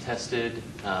alternatives that we tested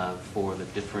for the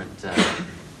different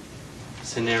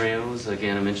scenarios.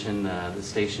 Again, I mentioned the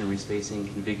station respacing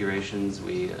configurations.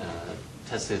 We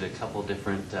tested a couple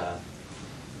different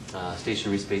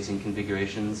station respacing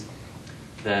configurations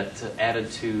that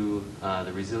added to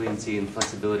the resiliency and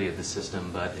flexibility of the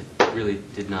system, but it really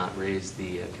did not raise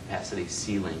the capacity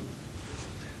ceiling.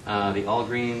 The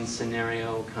all-green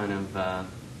scenario kind of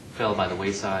fell by the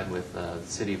wayside with the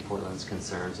City of Portland's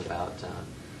concerns about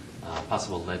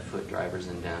possible lead-foot drivers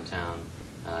in downtown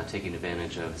taking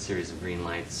advantage of a series of green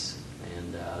lights,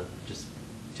 and just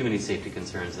too many safety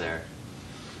concerns there.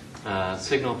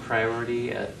 Signal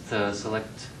priority at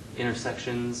select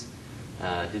intersections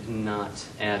did not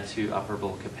add to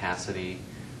operable capacity,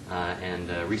 and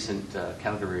recent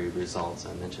Calgary results,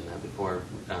 I mentioned that before,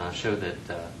 showed that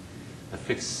a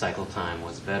fixed cycle time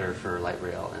was better for light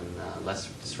rail and less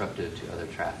disruptive to other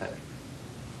traffic.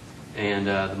 And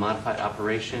the modified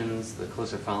operations, the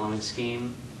closer following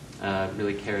scheme,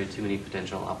 really carried too many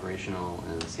potential operational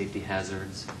and safety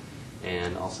hazards,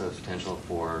 and also potential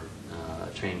for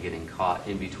a train getting caught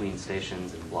in between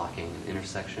stations and blocking an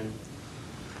intersection.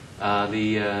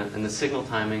 And the signal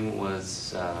timing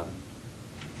was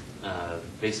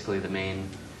basically the main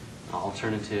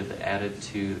alternative that added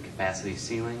to the capacity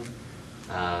ceiling,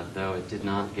 though it did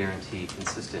not guarantee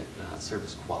consistent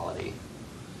service quality.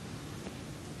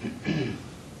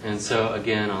 And so,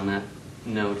 again, on that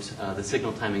note, the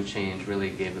signal timing change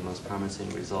really gave the most promising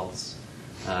results.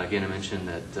 Again, I mentioned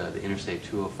that the Interstate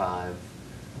 205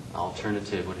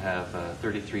 alternative would have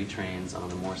 33 trains on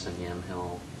the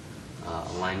Morrison-Yamhill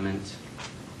alignment,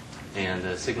 and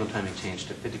the signal timing change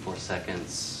to 54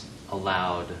 seconds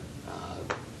allowed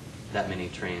that many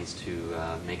trains to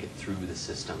make it through the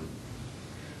system.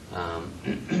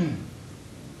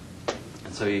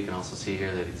 And so you can also see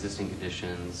here that existing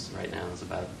conditions right now is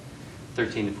about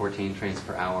 13 to 14 trains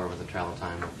per hour with a travel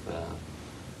time of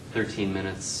 13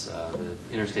 minutes. The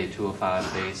Interstate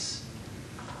 205 base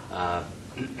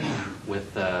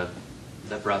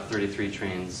that brought 33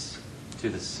 trains to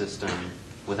the system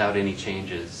without any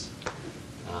changes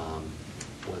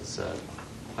was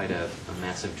quite a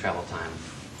massive travel time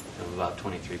of about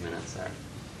 23 minutes there.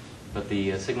 But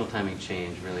the signal timing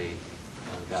change really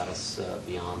got us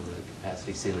beyond the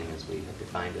capacity ceiling as we had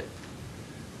defined it.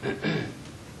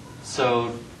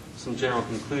 So some general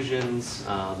conclusions.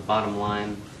 The bottom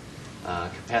line,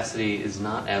 capacity is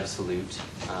not absolute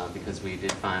because we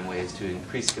did find ways to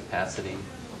increase capacity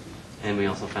And we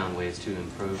also found ways to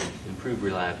improve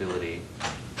reliability.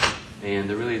 And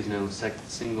there really is no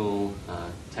single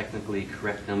technically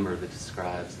correct number that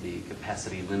describes the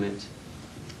capacity limit,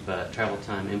 but travel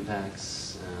time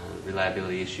impacts,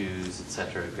 reliability issues,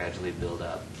 etc., gradually build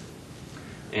up.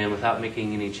 And without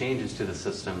making any changes to the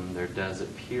system, there does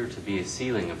appear to be a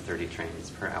ceiling of 30 trains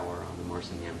per hour on the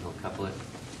Morrison-Yamhill couplet.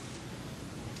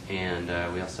 And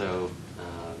we also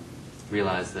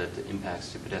realize that the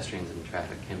impacts to pedestrians and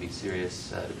traffic can be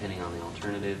serious depending on the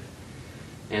alternative.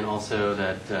 And also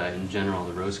that in general,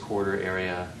 the Rose Quarter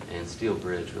area and Steel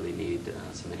Bridge really need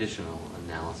some additional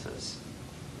analysis.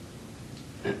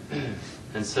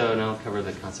 And so now I'll cover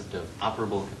the concept of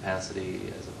operable capacity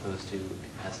as opposed to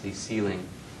capacity ceiling.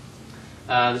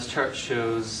 This chart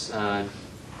shows a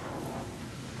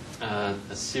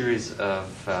series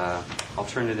of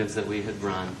alternatives that we had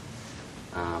run.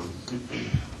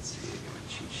 Let's see, I got my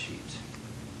cheat sheet.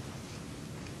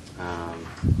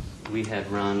 We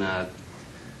had run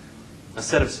a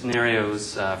set of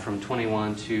scenarios from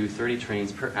 21 to 30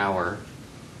 trains per hour,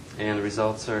 and the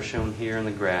results are shown here in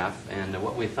the graph. And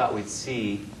what we thought we'd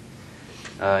see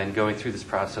in going through this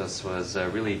process was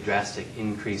really drastic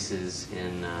increases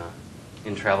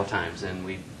in travel times, and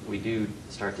we do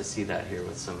start to see that here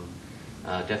with some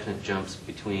definite jumps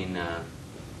between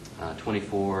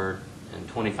 24 and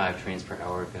 25 trains per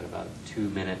hour. We've got about a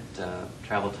 2-minute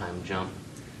travel time jump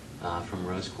from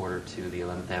Rose Quarter to the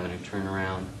 11th Avenue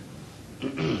turnaround.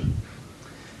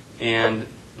 And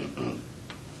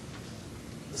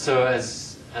so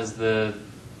as the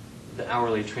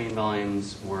hourly train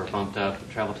volumes were bumped up,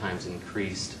 the travel times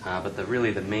increased, but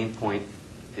really the main point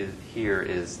here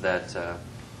is that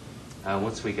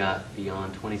once we got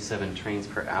beyond 27 trains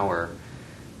per hour,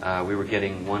 we were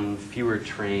getting one fewer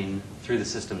train through the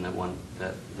system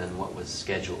than what was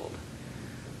scheduled,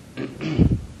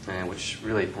 and which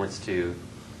really points to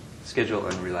schedule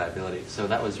unreliability. So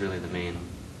that was really the main,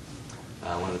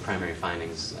 one of the primary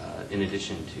findings, in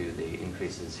addition to the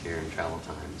increases here in travel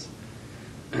times.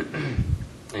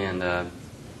 And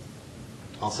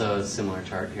also a similar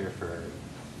chart here for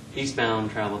eastbound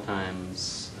travel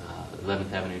times,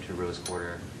 11th Avenue to Rose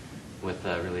Quarter, with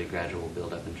really a gradual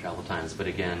buildup in travel times. But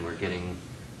again, we're getting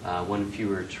one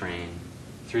fewer train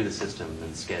through the system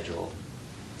than scheduled.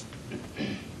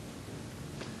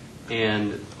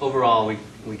 And overall,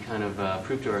 we kind of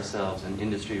proved to ourselves an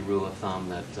industry rule of thumb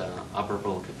that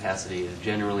operable capacity is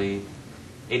generally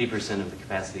 80% of the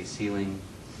capacity ceiling,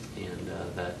 and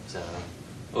that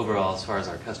overall, as far as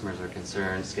our customers are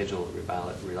concerned, schedule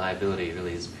reliability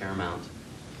really is paramount.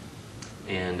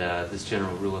 And this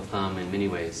general rule of thumb in many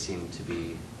ways seemed to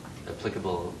be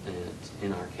applicable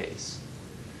in our case.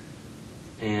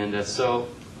 And so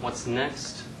what's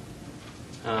next?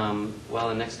 Well,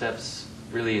 the next steps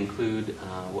really include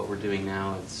what we're doing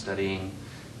now. It's studying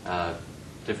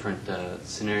different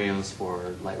scenarios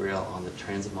for light rail on the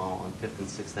transit mall on 5th and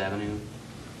 6th Avenue.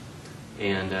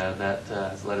 And that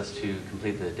has led us to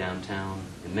complete the downtown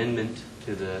amendment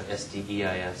to the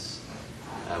SDEIS,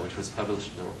 which was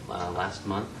published last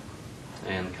month.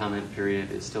 And the comment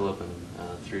period is still open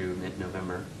through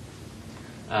mid-November.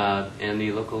 And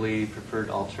the locally preferred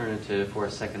alternative for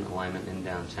a second alignment in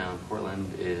downtown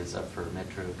Portland is up for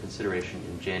Metro consideration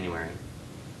in January.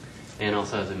 And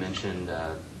also, as I mentioned,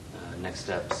 next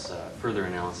steps, further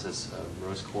analysis of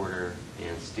Rose Quarter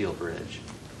and Steel Bridge.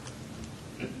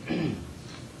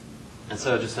 And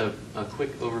so just a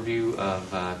quick overview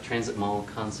of transit mall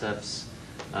concepts.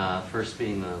 First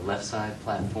being the left side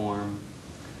platform.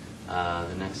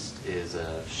 The next is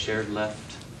a shared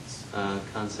left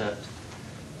concept.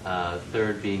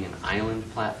 Third being an island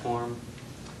platform.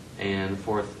 And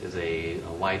fourth is a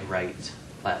wide right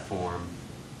platform.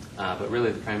 But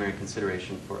really the primary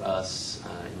consideration for us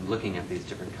in looking at these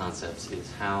different concepts is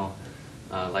how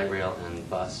light rail and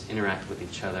bus interact with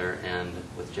each other and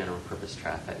with general purpose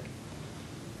traffic.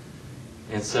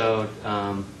 And so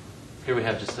here we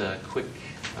have just a quick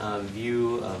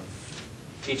view of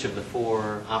each of the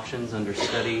four options under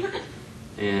study.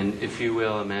 And if you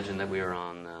will, imagine that we are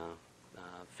on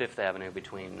 5th Avenue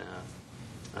between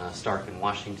Stark and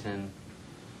Washington.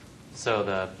 So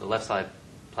the left side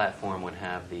platform would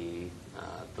have the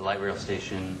light rail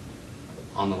station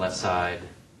on the left side,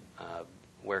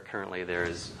 where currently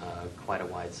there's quite a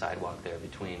wide sidewalk there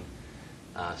between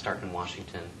Stark and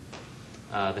Washington.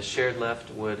 The shared left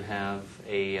would have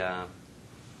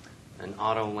an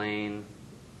auto lane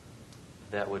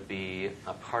that would be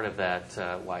a part of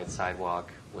that wide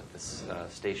sidewalk with this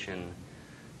station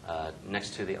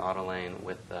next to the auto lane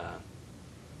with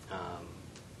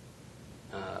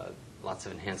lots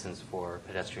of enhancements for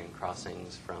pedestrian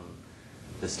crossings from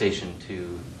the station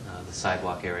to the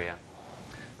sidewalk area.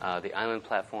 The island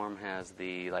platform has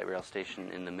the light rail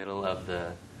station in the middle of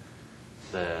the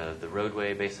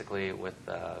roadway, basically, with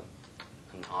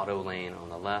an auto lane on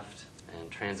the left, and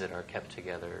transit are kept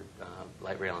together.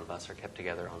 Light rail and bus are kept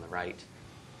together on the right.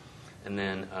 And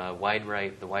then the wide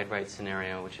right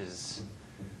scenario, which is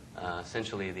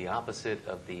essentially the opposite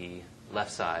of the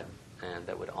left side, and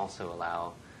that would also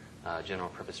allow general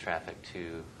purpose traffic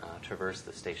to traverse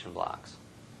the station blocks.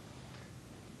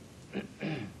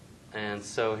 And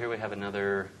so here we have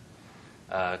another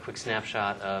quick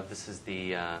snapshot of, this is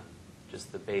the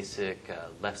just the basic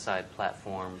left side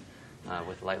platform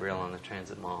with light rail on the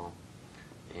transit mall.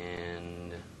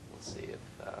 And let's see if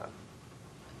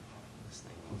this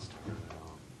thing wants to run at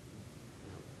all.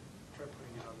 Try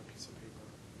putting it on a piece of paper.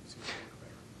 See if it's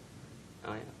better.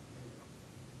 Oh, yeah.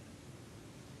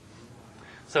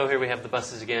 So here we have the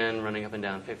buses again running up and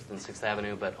down 5th and 6th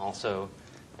Avenue, but also,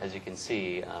 as you can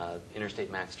see,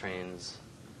 Interstate Max trains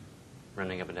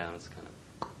running up and down. It's kind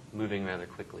of moving rather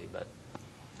quickly, but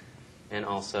and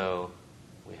also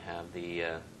we have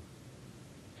the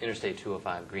Interstate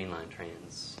 205 Green Line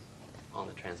trains on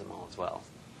the transit mall as well.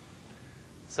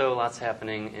 So lots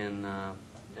happening and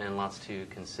lots to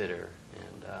consider.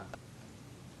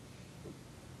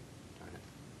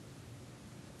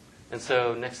 And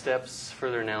so next steps,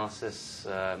 further analysis.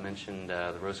 Mentioned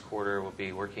the Rose Quarter will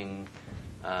be working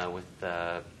with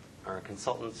our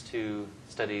consultants to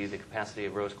study the capacity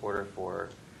of Rose Quarter for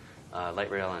light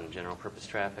rail and general purpose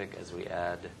traffic as we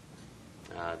add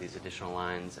these additional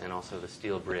lines, and also the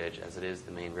Steel Bridge, as it is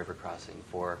the main river crossing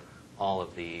for all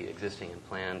of the existing and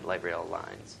planned light rail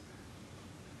lines.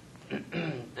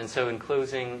 And so in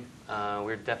closing,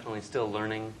 we're definitely still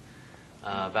learning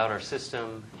about our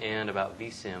system and about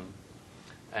VSIM.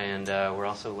 And we're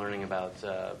also learning about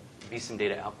VSIM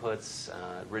data outputs.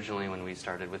 Originally, when we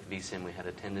started with VSIM, we had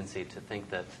a tendency to think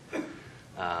that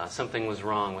something was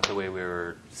wrong with the way we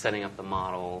were setting up the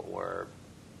model, or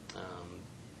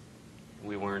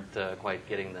we weren't quite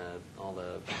getting all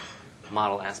the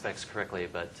model aspects correctly.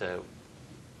 But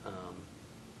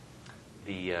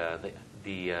the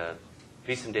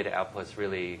VSIM data outputs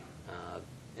really,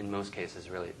 in most cases,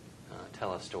 really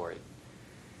tell a story.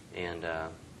 And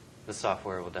the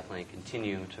software will definitely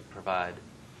continue to provide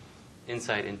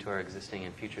insight into our existing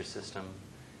and future system,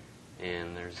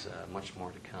 and there's much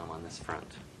more to come on this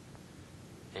front.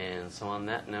 And so on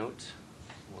that note,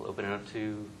 we'll open it up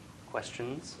to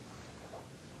questions,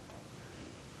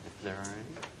 if there are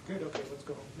any. Good, okay, let's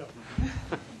go. No.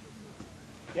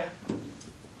 Yeah.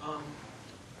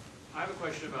 I have a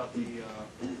question about the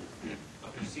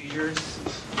procedures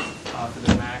for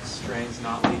the MAX trains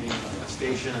not leaving a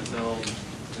station until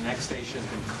the next station has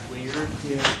been cleared.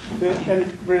 Yeah,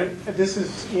 and this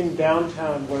is in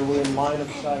downtown where we're in line of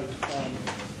sight.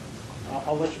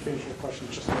 I'll let you finish your question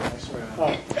just a minute, I swear.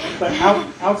 But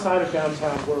outside of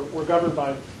downtown, we're governed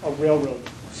by a railroad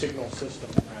signal system.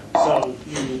 So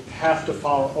you have to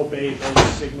obey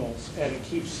those signals, and it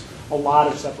keeps a lot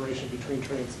of separation between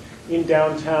trains. In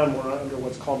downtown, we're under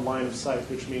what's called line of sight,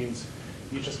 which means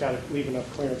you just got to leave enough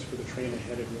clearance for the train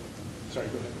ahead of you. Sorry,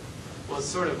 go ahead. Well, it's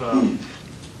sort of,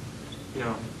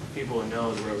 people who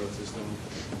know the railroad system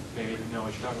maybe know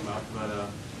what you're talking about, but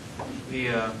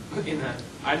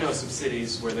I know some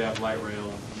cities where they have light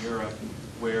rail in Europe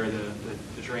where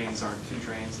the trains aren't two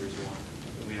trains, there's one.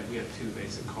 We have two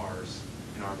basic cars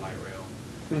in our light rail.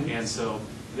 Mm-hmm. And so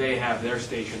they have, their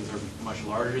stations are much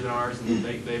larger than ours, and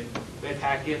they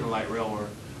pack in the light rail where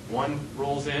one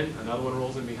rolls in, another one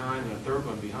rolls in behind, and a third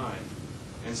one behind.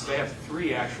 And so they have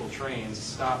 3 actual trains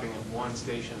stopping at one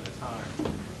station at a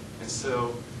time. And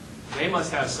so they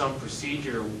must have some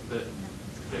procedure that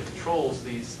controls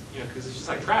these, because it's just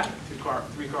like traffic.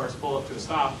 3 cars pull up to a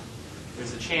stop,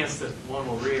 there's a chance that one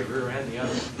will rear end the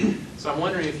other. So I'm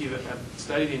wondering if you have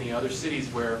studied any other cities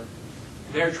where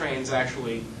their trains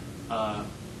actually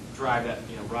drive that,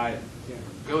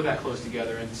 go that close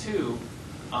together, and 2,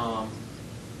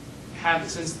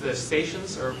 since the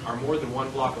stations are more than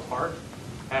 1 block apart,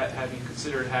 have you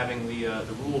considered having the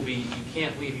rule be you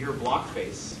can't leave your block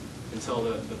face until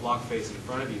the block face in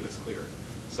front of you is clear,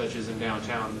 such as in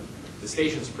downtown, the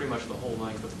station's pretty much the whole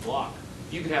length of the block.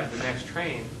 You could have the next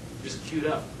train just queued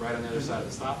up right on the other side of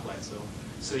the stoplight,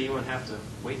 so you wouldn't have to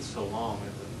wait so long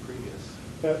at the previous.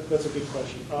 That's a good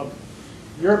question.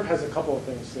 Europe has a couple of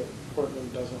things that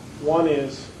Portland doesn't. One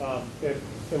is,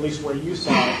 at least where you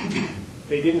saw it,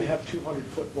 they didn't have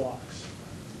 200-foot blocks.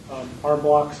 Our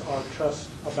blocks are just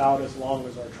about as long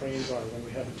as our trains are when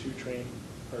we have a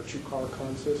 2-car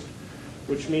consist,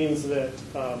 which means that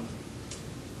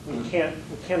We can't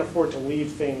afford to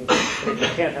leave things. We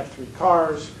can't have 3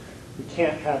 cars. We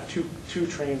can't have two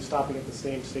trains stopping at the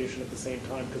same station at the same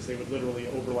time because they would literally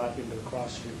overlap into the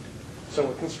cross street. So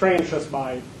we're constrained just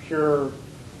by pure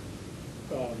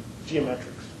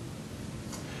geometrics.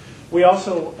 We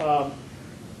also, I'm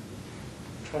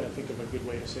trying to think of a good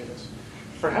way to say this.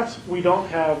 Perhaps we don't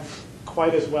have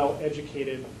quite as well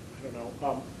educated,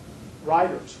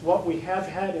 riders. What we have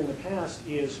had in the past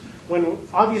is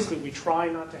obviously we try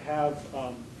not to have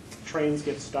trains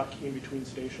get stuck in between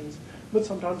stations, but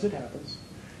sometimes it happens.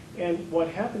 And what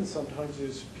happens sometimes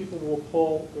is people will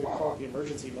pull, we call it the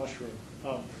emergency mushroom.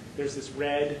 There's this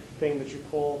red thing that you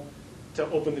pull to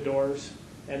open the doors,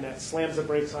 and that slams the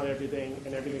brakes on everything,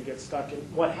 and everything gets stuck.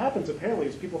 And what happens apparently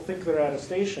is people think they're at a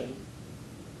station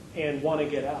and want to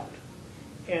get out.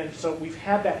 And so we've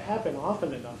had that happen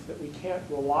often enough that we can't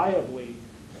reliably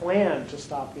plan to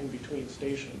stop in between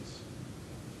stations.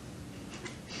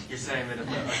 You're saying that if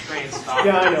a train stopped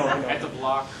I know. at the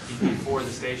block before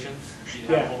the station, you'd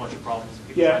have a whole bunch of problems with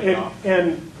people trying to get off?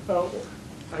 And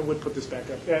I would put this back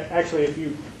up. Actually, if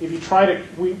you try to,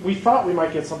 we thought we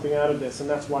might get something out of this, and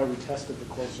that's why we tested the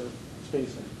closer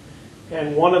spacing.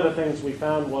 And one of the things we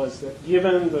found was that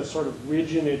given the sort of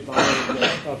rigid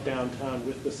environment of downtown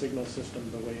with the signal system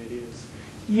the way it is,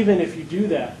 even if you do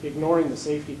that, ignoring the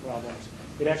safety problems,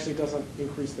 it actually doesn't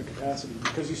increase the capacity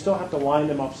because you still have to line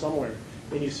them up somewhere.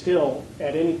 And you still,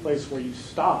 at any place where you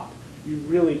stop, you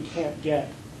really can't get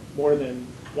more than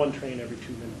 1 train every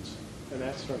 2 minutes. And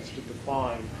that starts to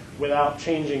define, without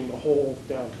changing the whole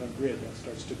downtown grid, that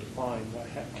starts to define what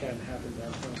can happen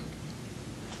downtown.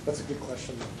 That's a good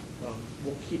question.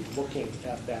 We'll keep looking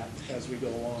at that as we go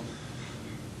along.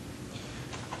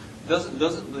 Doesn't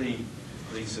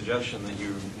the suggestion that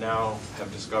you now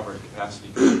have discovered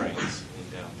capacity constraints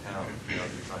in downtown, you're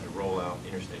trying to roll out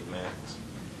interstate max,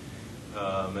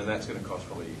 and that's going to cost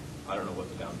probably, I don't know what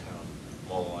the downtown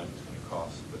mall line is going to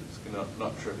cost, but it's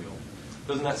not trivial.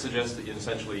 Doesn't that suggest that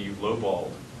essentially you've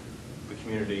lowballed the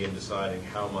community in deciding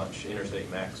how much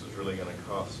interstate max is really going to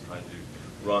cost, trying to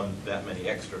run that many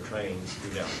extra trains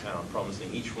through downtown,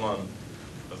 promising each one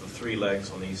of the 3 legs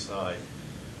on the east side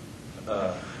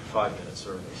 5-minute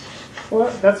service?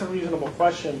 Well, that's a reasonable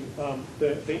question.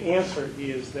 The answer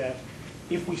is that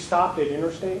if we stopped at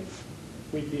interstate,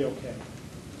 we'd be okay.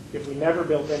 If we never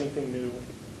built anything new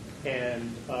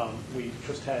and we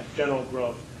just had general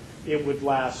growth, it would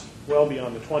last well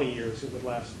beyond the 20 years. It would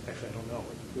last, actually, I don't know,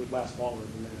 it would last longer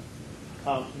than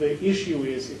that. The issue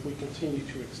is if we continue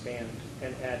to expand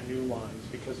and add new lines,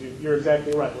 because you're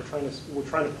exactly right. We're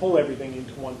trying to pull everything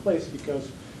into one place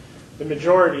because the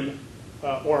majority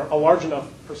or a large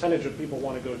enough percentage of people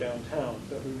want to go downtown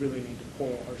that we really need to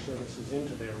pull our services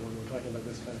into there when we're talking about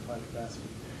this kind of high capacity.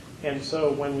 And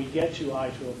so when we get to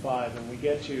I-205 and we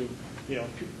get to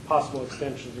possible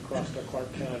extensions across to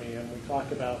Clark County and we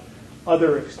talk about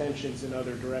other extensions in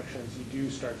other directions, you do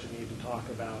start to need to talk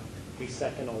about a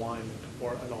second alignment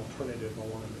or an alternative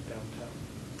alignment downtown.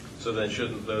 So then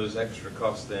shouldn't those extra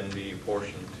costs then be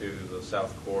apportioned to the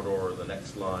south corridor or the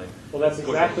next line? Well, that's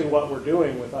exactly what we're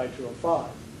doing with I-205.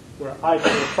 Where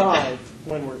I-205,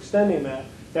 when we're extending that,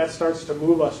 that starts to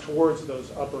move us towards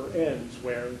those upper ends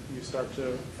where you start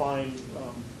to find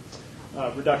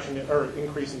reduction or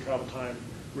increase in travel time,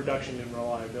 reduction in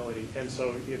reliability. And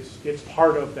so it's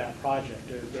part of that project.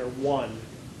 They're one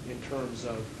in terms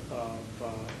of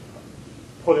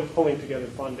pulling together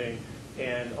funding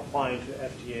and applying to the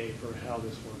FTA for how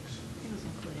this works. It was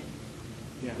included.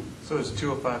 Yeah. So is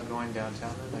 205 going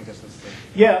downtown then? I guess that's the...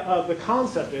 Yeah, the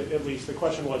concept, at least, the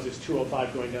question was, is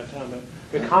 205 going downtown?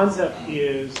 The concept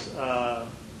is, I'm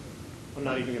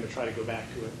not even going to try to go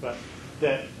back to it, but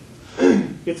that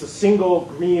it's a single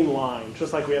green line,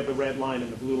 just like we have the red line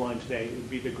and the blue line today. It would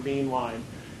be the green line,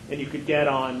 and you could get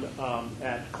on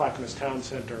at Clackamas Town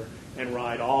Center and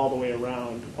ride all the way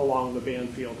around along the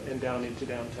Banfield and down into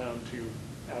downtown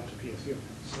out to PSU.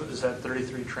 So is that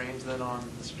 33 trains then on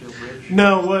the steel bridge?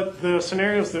 No, what the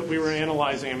scenarios that we were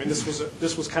analyzing, I mean,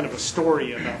 this was kind of a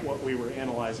story about what we were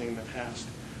analyzing in the past.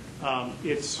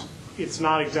 It's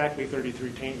not exactly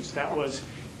 33 trains. That was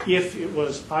if it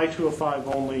was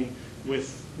I-205 only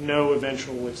with no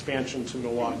eventual expansion to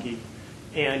Milwaukee.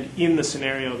 And in the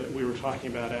scenario that we were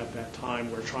talking about at that time,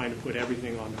 we're trying to put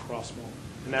everything on the crosswalk.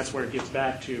 And that's where it gets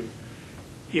back to,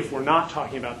 if we're not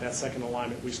talking about that second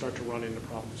alignment, we start to run into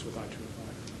problems with I-205.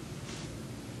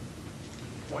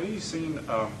 Why are you seeing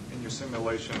in your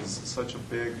simulations such a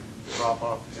big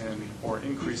drop-off in or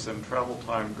increase in travel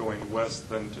time going west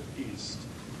than to east?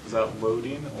 Is that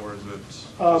loading or is it?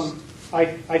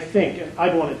 I think, and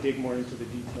I'd want to dig more into the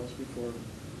details before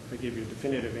I gave you a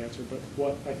definitive answer,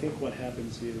 but I think what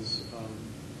happens is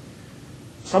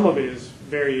some of it is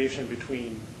variation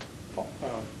between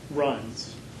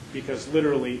runs, because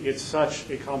literally it's such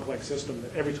a complex system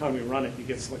that every time we run it, you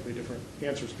get slightly different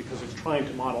answers because it's trying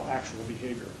to model actual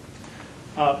behavior.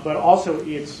 But also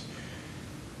it's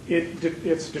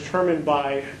determined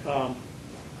by,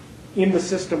 in the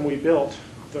system we built,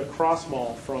 the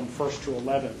cross-mall from 1st to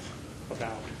 11th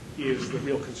about is the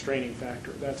real constraining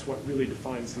factor. That's what really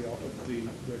defines the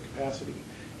capacity.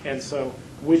 And so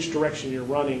which direction you're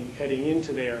running heading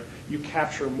into there, you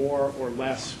capture more or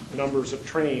less numbers of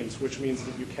trains, which means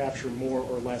that you capture more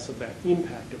or less of that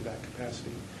impact of that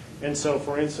capacity. And so,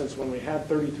 for instance, when we had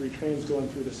 33 trains going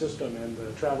through the system and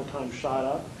the travel time shot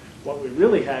up, what we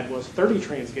really had was 30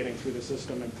 trains getting through the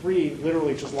system and 3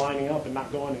 literally just lining up and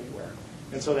not going anywhere.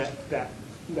 And so that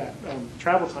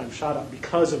travel time shot up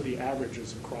because of the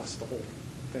averages across the whole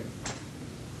thing.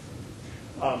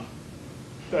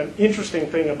 An interesting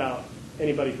thing about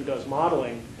anybody who does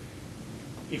modeling,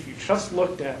 if you just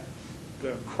looked at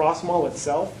the cross-mall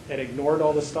itself and ignored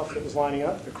all the stuff that was lining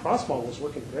up, the cross-mall was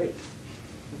working great.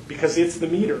 Because it's the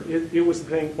meter. It was the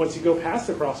thing, once you go past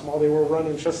the cross-mall, they were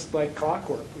running just like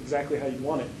clockwork, exactly how you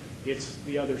want it. It's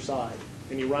the other side.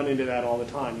 And you run into that all the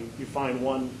time. You find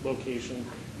one location,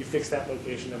 you fix that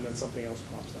location, and then something else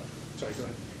pops up. Sorry, go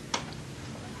ahead.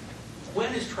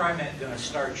 When is TriMet going to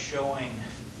start showing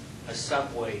a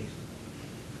subway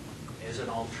as an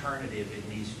alternative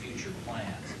in these future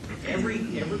plans? Every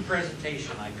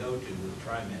presentation I go to with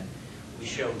TriMet, we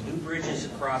show new bridges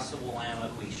across the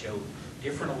Willamette, we show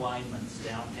different alignments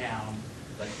downtown,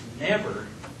 but never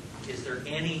is there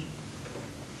any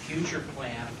future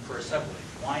plan for a subway.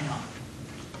 Why not?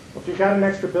 Well, if you've got an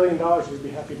extra $1 billion, we'd be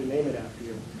happy to name it after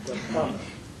you. But,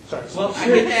 sorry. Well, I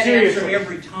get that Seriously. answer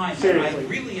every time, but Seriously. I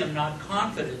really am not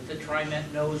confident that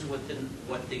TriMet knows what the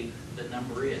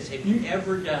number is. Have you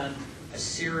ever done a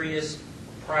serious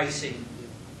pricing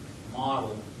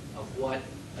model of what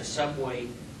a subway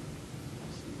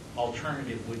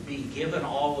alternative would be, given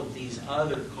all of these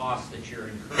other costs that you're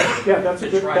incurring? Yeah, that's a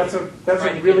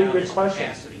really good question.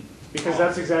 Capacity? Because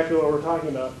that's exactly what we're talking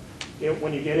about.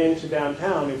 When you get into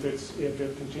downtown, if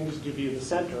it continues to be the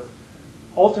center,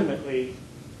 ultimately,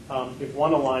 if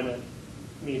one alignment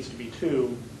needs to be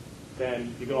 2,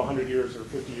 then you go 100 years or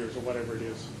 50 years or whatever it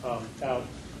is out.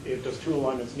 Does 2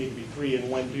 alignments need to be 3,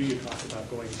 and when do you talk about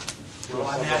going? Well,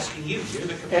 I'm asking you. You're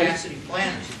the capacity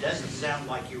planners. It doesn't sound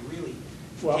like you're really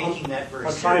taking that very seriously.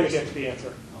 I'm trying to get to the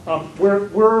answer.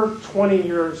 We're 20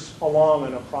 years along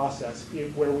in a process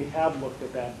where we have looked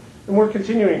at that. And we're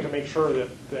continuing to make sure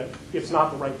that it's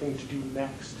not the right thing to do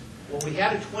next. Well, we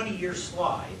had a 20-year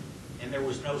slide, and there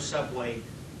was no subway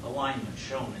alignment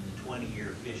shown in the 20-year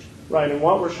vision. Right, and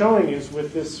what we're showing is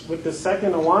with this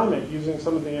second alignment, using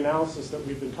some of the analysis that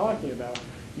we've been talking about,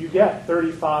 you get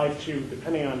 35 to,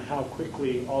 depending on how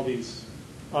quickly all these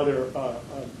other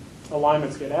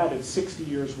alignments get added, 60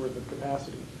 years worth of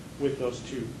capacity with those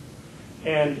 2.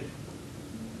 And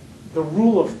the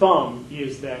rule of thumb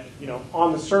is that,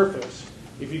 on the surface,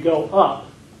 if you go up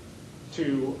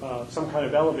to some kind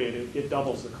of elevated, it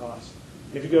doubles the cost.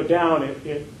 And if you go down,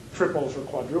 it triples or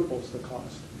quadruples the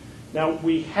cost. Now,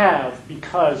 we have,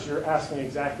 because you're asking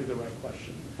exactly the right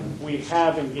question, we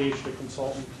have engaged a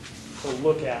consultant to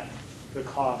look at the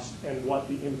cost and what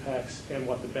the impacts and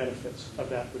what the benefits of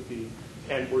that would be.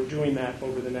 And we're doing that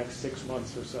over the next 6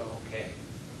 months or so. Okay.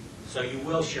 So you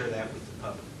will share that with the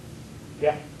public?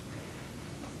 Yeah.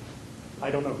 I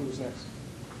don't know who's next.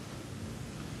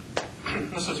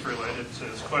 This is related to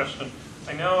this question.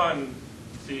 I know on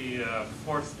the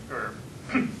 4th or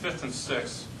 5th and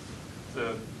 6th,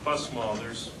 the bus mall,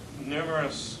 there's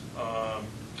numerous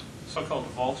so-called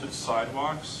vaulted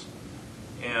sidewalks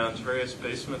and various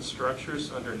basement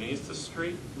structures underneath the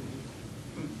street.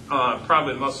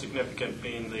 Probably the most significant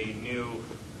being the new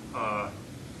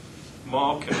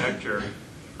mall connector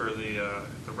for the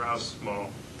Rouse Mall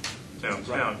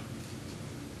downtown. Right.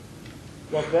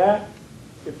 Well, that,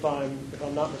 if I'm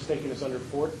not mistaken, is under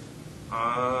 4th,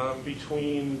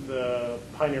 between the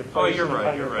Pioneer Place. Oh, you're and right.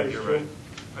 Pioneer You're right. Place You're Street. right.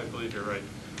 I believe you're right.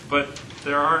 But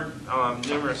there are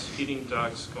numerous heating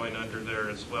ducts going under there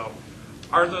as well.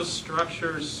 Are those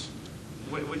structures?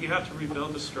 Would you have to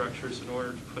rebuild the structures in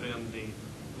order to put in the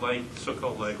light,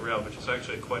 so-called light rail, which is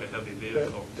actually quite a heavy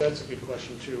vehicle? That's a good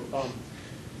question too.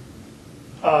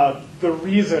 The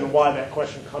reason why that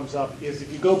question comes up is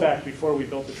if you go back before we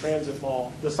built the transit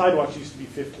mall, the sidewalks used to be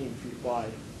 15 feet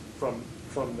wide from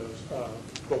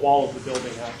the wall of the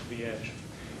building out to the edge.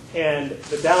 And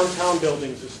the downtown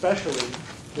buildings especially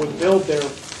would build their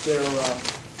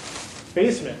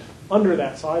basement under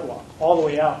that sidewalk, all the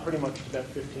way out pretty much to that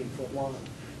 15-foot line.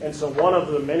 And so one of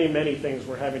the many, many things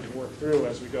we're having to work through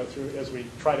as we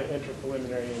try to enter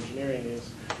preliminary engineering is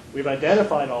we've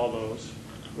identified all those.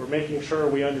 We're making sure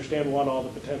we understand what all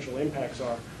the potential impacts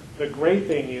are. The great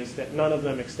thing is that none of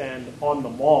them extend on the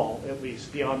mall, at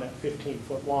least, beyond that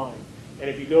 15-foot line. And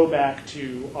if you go back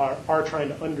to our trying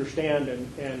to understand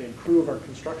and improve our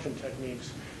construction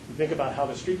techniques, you think about how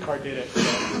the streetcar did it,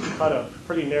 cut a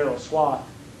pretty narrow swath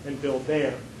and build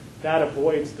there. That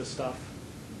avoids the stuff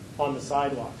on the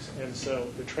sidewalks. And so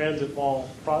the transit mall,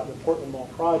 the Portland Mall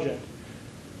project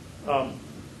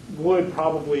would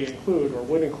probably include, or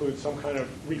would include, some kind of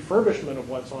refurbishment of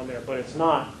what's on there, but it's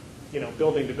not,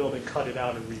 building to building, cut it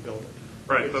out and rebuild it.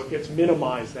 Right, but It's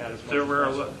minimized that as much there as were,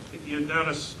 possible. you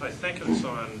notice, I think it's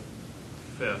on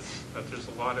 5th, that there's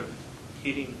a lot of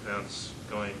heating vents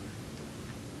going,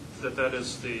 that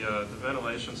is the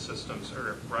ventilation systems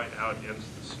are right out into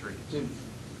the streets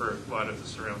for a lot of the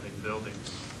surrounding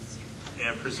buildings.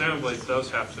 And presumably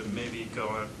those have to maybe go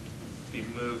on, be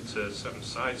moved to some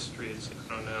side streets,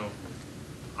 I don't know.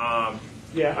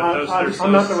 Yeah, but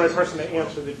I'm not the right person to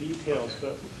answer the details,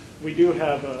 but we do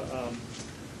have a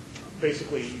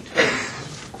basically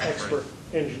utilities expert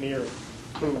engineer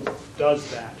who does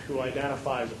that, who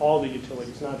identifies all the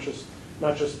utilities, not just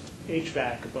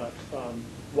HVAC, but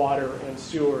water and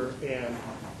sewer and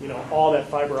all that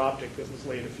fiber optic that was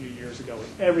laid a few years ago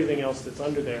and everything else that's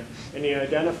under there. And you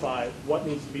identify what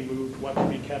needs to be moved, what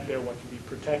can be kept there, what can be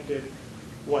protected,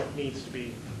 what needs to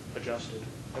be adjusted.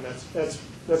 And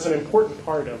that's an important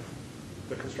part of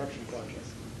the construction project.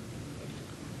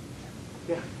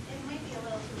 Yeah. It might be a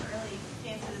little too early to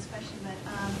answer this question, but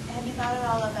have you thought at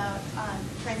all about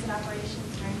transit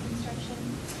operations during construction?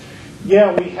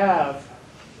 Yeah, we have,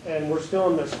 and we're still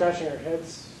in the scratching our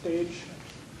heads stage.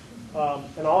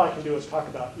 And all I can do is talk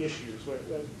about issues,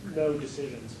 no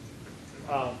decisions.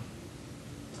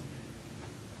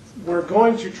 We're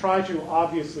going to try to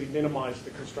obviously minimize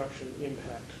the construction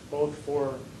impact, both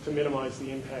to minimize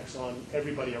the impacts on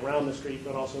everybody around the street,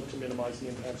 but also to minimize the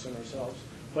impacts on ourselves.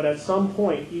 But at some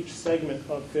point, each segment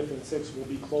of 5th and 6th will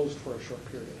be closed for a short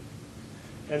period.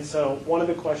 And so one of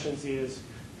the questions is,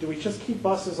 do we just keep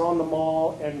buses on the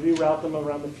mall and reroute them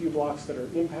around the few blocks that are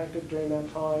impacted during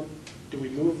that time? Do we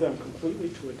move them completely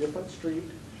to a different street?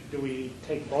 Do we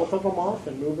take both of them off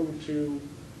and move them to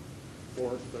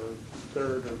 4th or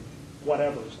 3rd or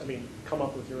whatever? I mean, come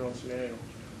up with your own scenario.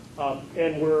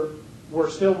 And we're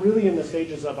still really in the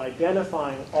stages of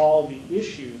identifying all the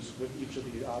issues with each of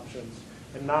these options,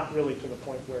 and not really to the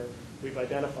point where we've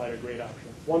identified a great option.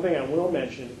 One thing I will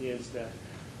mention is that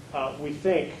we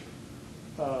think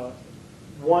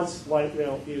once light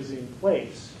rail is in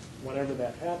place, whenever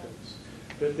that happens,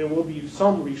 that there will be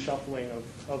some reshuffling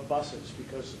of buses,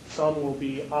 because some will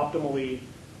be optimally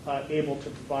able to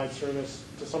provide service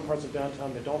to some parts of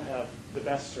downtown that don't have the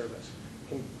best service.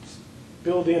 Can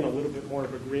build in a little bit more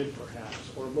of a grid, perhaps,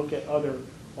 or look at other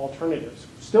alternatives,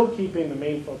 still keeping the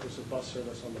main focus of bus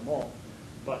service on the mall,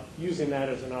 but using that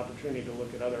as an opportunity to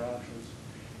look at other options.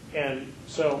 And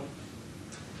so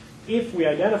if we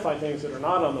identify things that are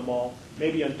not on the mall,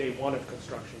 maybe on day one of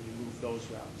construction you move those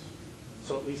routes.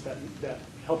 So at least that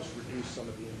helps reduce some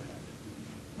of the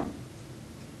impact.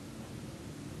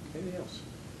 Anything else?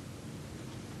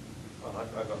 Well,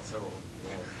 I've got several.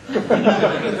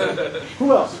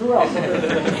 Who else? Go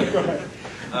ahead.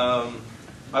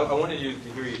 I wanted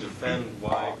to hear you defend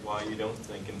why you don't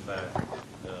think, in fact,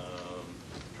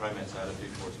 TriMet's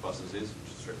attitude towards buses is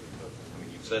strictly token. I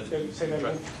mean, you've said that Say that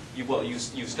again?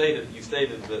 you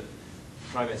stated that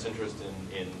TriMet's interest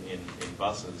in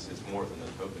buses is more than a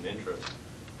token interest.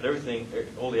 But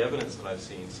all the evidence that I've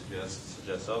seen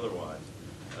suggests otherwise.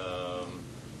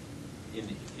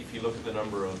 If you look at the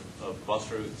number of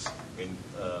bus routes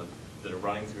that are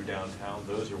running through downtown,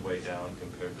 those are way down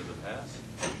compared to the past.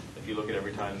 If you look at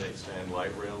every time they expand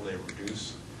light rail, they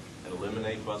reduce and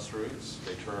eliminate bus routes.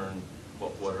 They turn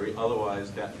what are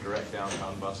otherwise direct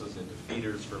downtown buses into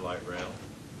feeders for light rail.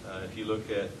 If you look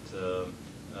at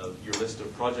your list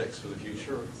of projects for the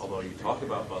future, although you talk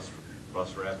about bus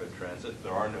rapid transit,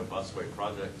 there are no busway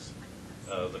projects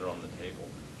that are on the table.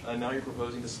 And now you're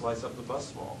proposing to slice up the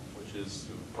bus mall, which is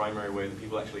the primary way that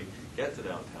people actually get to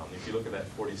downtown. If you look at that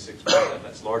 46%,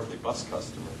 that's largely bus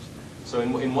customers. So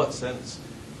in what sense?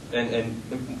 And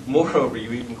moreover,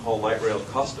 you even call light rail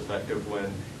cost effective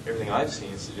when everything I've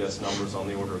seen suggests numbers on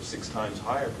the order of 6 times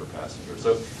higher per passenger.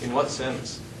 So in what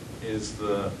sense is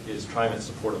TriMet's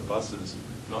support of buses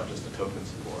not just a token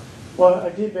support? Well, I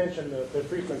did mention the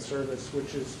frequent service,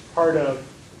 which is part of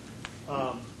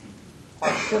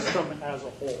our system as a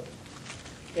whole.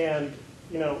 And,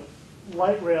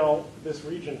 light rail, this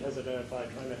region has identified,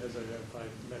 TriMet has identified,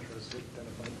 Metro has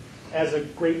identified, as a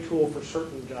great tool for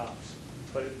certain jobs.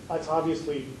 But it's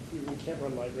obviously, we can't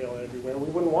run light rail everywhere. We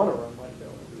wouldn't want to run light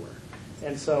rail everywhere.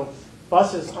 And so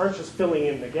buses aren't just filling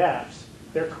in the gaps,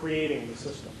 they're creating the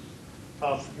system.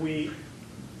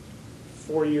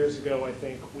 4 years ago, I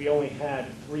think, we only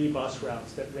had 3 bus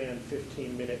routes that ran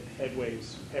 15-minute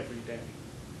headways every day,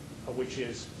 which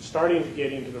is starting to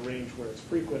get into the range where it's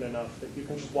frequent enough that you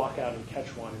can just walk out and catch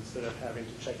one instead of having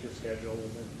to check your schedule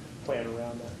and then plan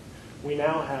around that. We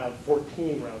now have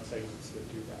 14 route segments that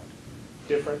do that.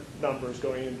 Different numbers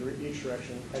going in each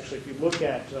direction. Actually, if you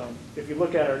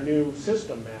look at our new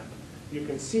system map, you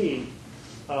can see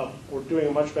we're doing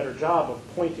a much better job of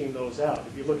pointing those out.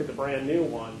 If you look at the brand new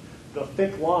one, the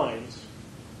thick lines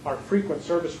are frequent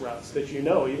service routes that you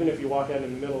know, even if you walk out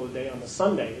in the middle of the day on a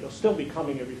Sunday, it'll still be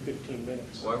coming every 15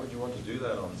 minutes. Why would you want to do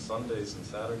that on Sundays and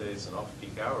Saturdays and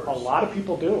off-peak hours? A lot of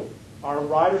people do. Our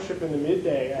ridership in the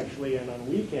midday, actually, and on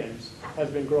weekends, has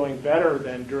been growing better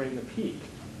than during the peak.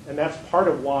 And that's part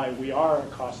of why we are a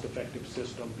cost-effective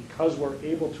system, because we're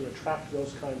able to attract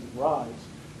those kinds of rides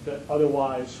that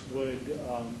otherwise would,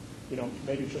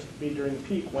 maybe just be during the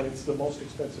peak when it's the most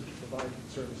expensive to provide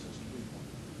services to people.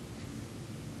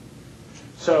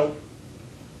 So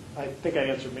I think I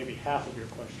answered maybe half of your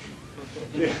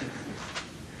question.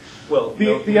 Well,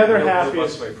 the other half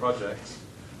is busway projects.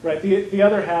 Right. The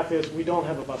other half is we don't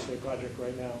have a busway project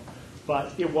right now,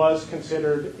 but it was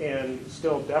considered and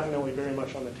still definitely very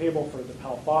much on the table for the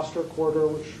Powell-Foster corridor,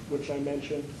 which I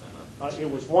mentioned. It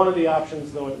was one of the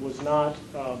options, though it was not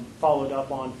followed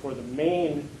up on for the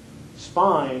main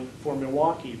spine for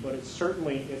Milwaukee, but it's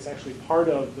actually part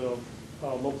of the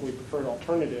locally preferred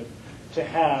alternative to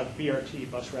have BRT,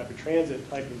 bus rapid transit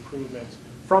type improvements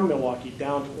from Milwaukee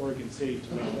down to Oregon City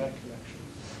to make that connection.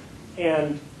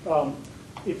 And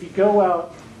if you go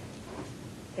out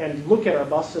and look at our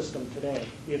bus system today,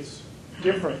 it's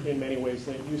different in many ways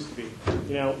than it used to be.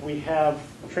 We have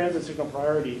transit signal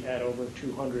priority at over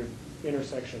 200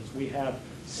 intersections. We have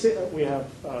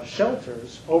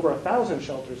shelters, over 1,000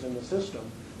 shelters in the system,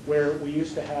 where we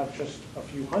used to have just a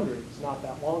few hundred. It's not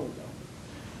that long ago.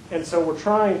 And so we're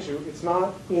trying to, it's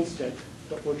not instant,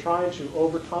 but we're trying to,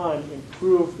 over time,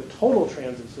 improve the total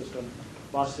transit system,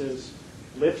 buses,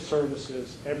 lift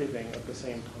services, everything at the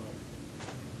same time.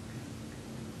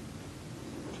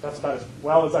 That's about as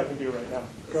well as I can do right now.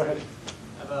 Go ahead.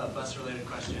 I have a bus-related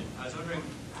question. I was wondering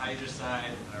how you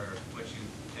decide, or what you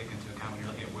take into account when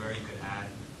you're looking at where you could add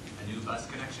a new bus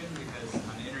connection, because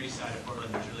on the inner east side of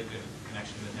Portland, there's really good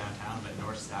connection with downtown, but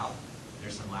north-south,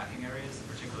 there's some lacking areas,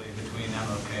 particularly between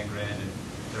MLK and Grand and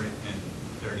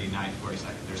 39th,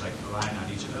 42nd. There's like a line on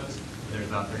each of those. There's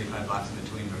about 35 blocks in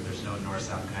between where there's no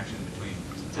north-south connection between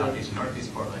southeast and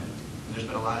northeast Portland. And there's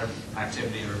been a lot of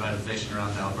activity and revitalization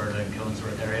around the Alberta and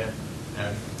Killensworth area. And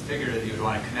I figured that you would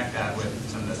want to connect that with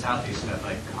some of the southeast stuff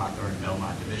like Hawthorne,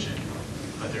 Belmont Division.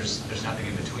 But there's nothing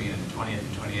in between, and 20th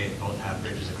and 28th both have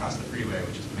bridges across the freeway,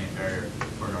 which is the main barrier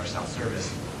for north-south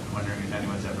service. I'm wondering if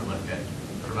anyone's ever looked at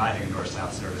providing a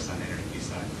north-south service on the inner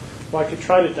east side. Well, I could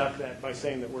try to duck that by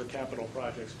saying that we're capital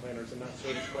projects planners and not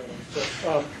service planners.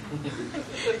 So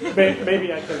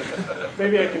maybe I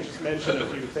can just mention a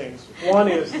few things. One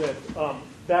is that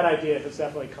that idea has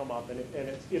definitely come up,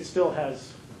 and it still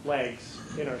has legs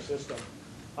in our system.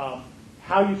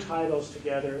 How you tie those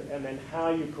together, and then how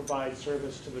you provide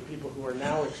service to the people who are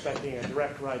now expecting a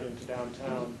direct ride into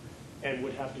downtown and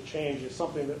would have to change, is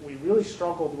something that we really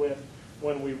struggled with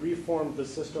when we reformed the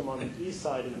system on the east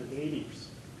side in the 80s.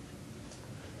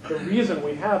 The reason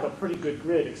we have a pretty good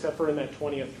grid, except for in that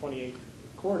 20th, 28th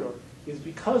corridor, is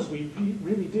because we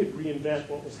really did reinvent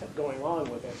what was going on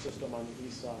with that system on the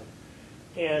east side.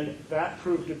 And that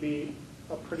proved to be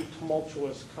a pretty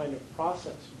tumultuous kind of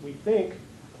process. We think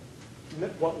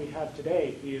that what we have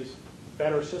today is a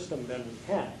better system than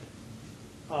we had,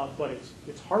 but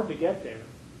it's hard to get there.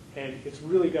 And it's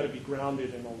really got to be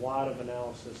grounded in a lot of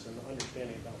analysis and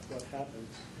understanding about what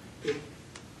happens. I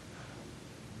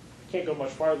can't go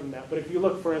much farther than that, but if you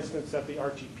look, for instance, at the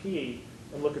RTP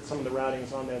and look at some of the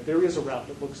routings on there is a route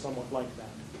that looks somewhat like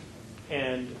that.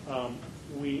 And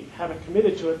we haven't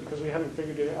committed to it because we haven't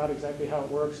figured out exactly how it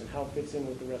works and how it fits in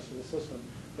with the rest of the system.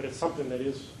 But it's something that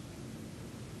is,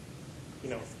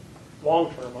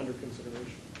 long-term under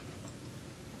consideration.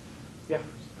 Yeah?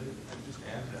 I'd just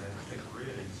add that I think grid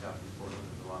in southeast Portland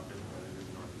is a lot different than it is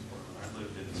in northeast Portland. I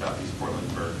lived in southeast Portland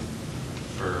for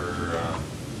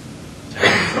 10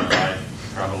 years. I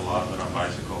traveled a lot, went on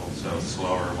bicycle, so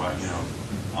slower, on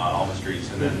all the streets.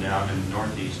 And then now I'm in the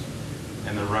northeast,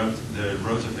 and the roads the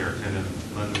roads up there tend to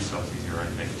lend themselves easier, I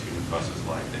think, to buses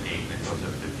like the 8 that goes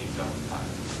up 15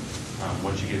 time.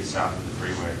 Once you get south of the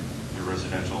freeway, the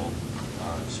residential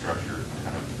structure,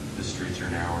 kind of the streets are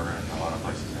narrower in a lot of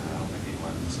places, and I don't think they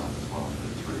lend themselves as well to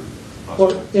through bus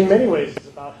Well, routes. in many ways, it's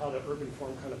about how the urban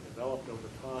form kind of developed over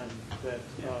time. That,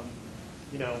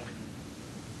 you know,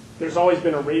 there's always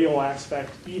been a radial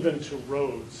aspect even to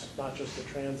roads, not just to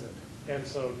transit. And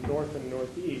so north and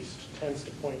northeast tends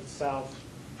to point south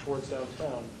towards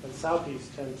downtown, and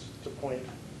southeast tends to point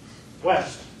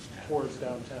west towards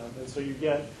downtown. And so you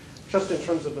get, just in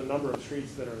terms of the number of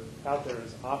streets that are out there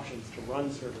as options to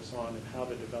run service on and how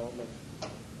the development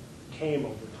came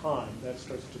over time, that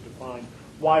starts to define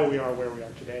why we are where we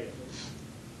are today, at least.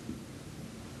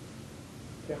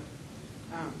 Yeah.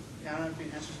 I don't know if you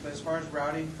can answer this, but as far as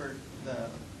routing for the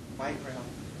light rail,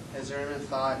 has there been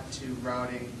thought to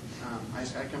routing?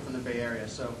 I come from the Bay Area,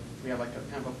 so we have like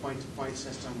a kind of a point-to-point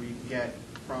system where you can get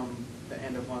from the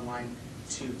end of one line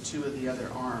to two of the other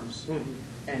arms,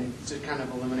 and to kind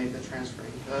of eliminate the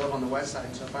transferring. Because I live on the west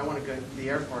side, so if I want to go to the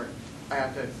airport, I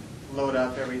have to load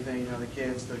up everything, you know, the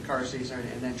kids, the car seats, and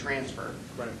then transfer.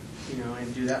 Right. You know,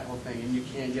 and do that whole thing. And you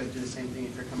can't get to do the same thing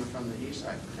if you're coming from the east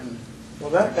side. And well,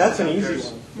 that's an easy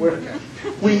one.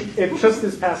 Just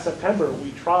this past September,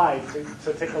 we tried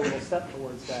to take a little step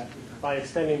towards that by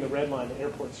extending the Red Line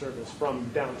airport service from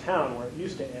downtown, where it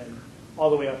used to end,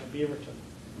 all the way out to Beaverton.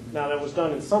 Now, that was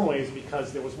done in some ways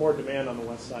because there was more demand on the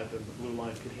west side than the Blue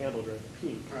Line could handle during the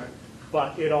peak. Right.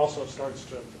 But it also starts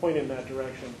to point in that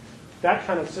direction. That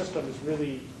kind of system is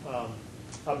really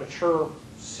a mature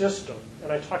system.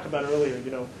 And I talked about earlier, you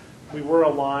know, we were a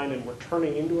line and we're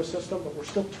turning into a system, but we're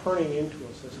still turning into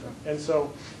a system. And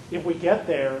so if we get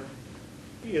there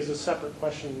is a separate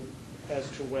question as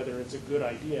to whether it's a good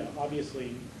idea.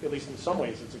 Obviously, at least in some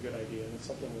ways, it's a good idea, and it's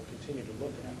something we'll continue to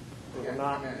look at. But we're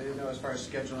not. I didn't know as far as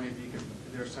scheduling, if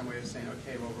there's some way of saying,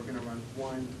 okay, well, we're going to run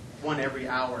one every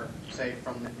hour, say,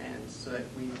 from the ends, so that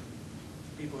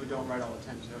people who don't ride all the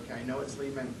time say, okay, I know it's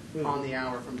leaving on the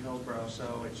hour from Hillsborough,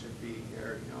 so it should be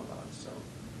here, you know, about so.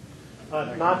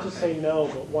 Not to say no,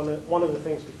 but one of the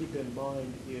things to keep in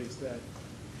mind is that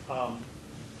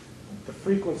the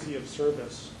frequency of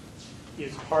service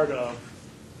is part of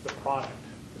the product,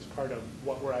 is part of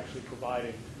what we're actually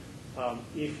providing.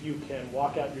 If you can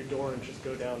walk out your door and just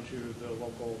go down to the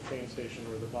local train station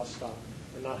or the bus stop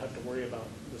and not have to worry about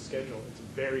the schedule, it's a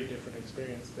very different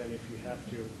experience than if you have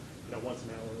to, you know, once an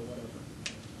hour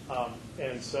or whatever.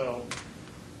 And so,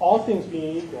 all things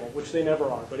being equal, which they never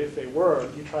are, but if they were,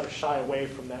 you try to shy away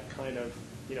from that kind of,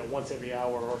 you know, once every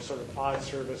hour or sort of odd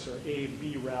service or A,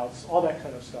 B routes, all that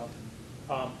kind of stuff.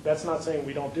 That's not saying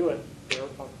we don't do it.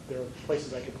 There are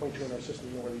places I can point to in our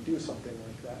system where we do something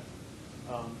like that.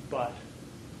 But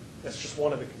that's just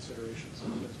one of the considerations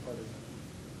as part of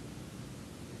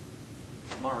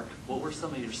that. Mark, what were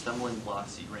some of your stumbling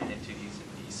blocks you ran into using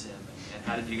DSIM, and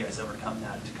how did you guys overcome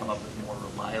that to come up with more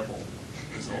reliable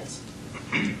results?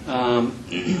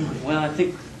 Well, I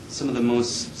think some of the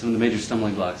major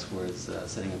stumbling blocks was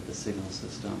setting up the signal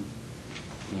system,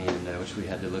 and which we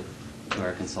had to look to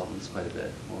our consultants quite a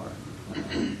bit for.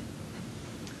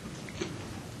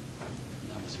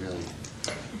 That was really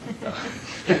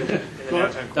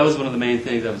that was one of the main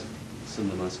things. That was some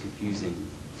of the most confusing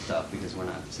stuff because we're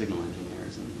not signal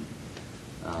engineers, and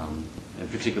in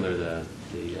particular the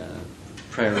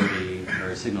priority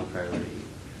or signal priority.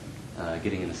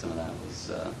 Getting into some of that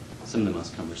was some of the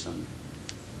most cumbersome.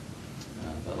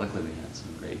 But luckily we had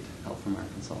some great help from our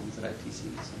consultants at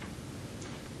ITC.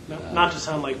 So, not to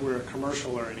sound like we're a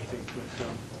commercial or anything,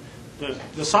 but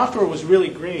the software was really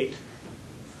great.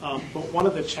 But one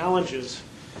of the challenges,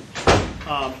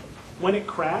 when it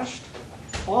crashed,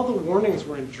 all the warnings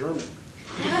were in German.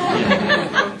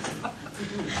 that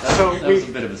was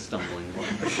a bit of a stumbling block.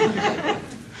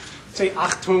 Say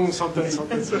Achtung, something.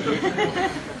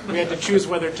 We had to choose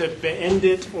whether to beend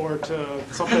it or to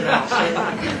something else. I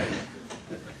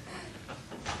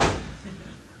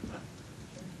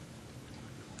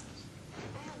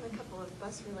have a couple of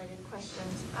bus-related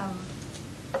questions.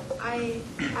 I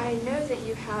know that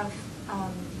you have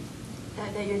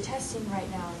that you're testing right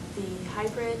now the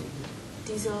hybrid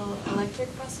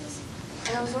diesel-electric buses,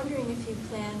 and I was wondering if you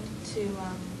plan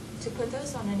to put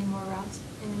those on any more routes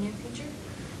in the near future.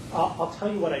 I'll tell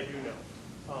you what I do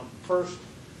know. First,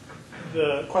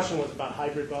 the question was about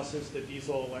hybrid buses, the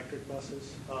diesel-electric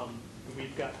buses.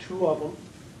 We've got two of them.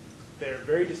 They're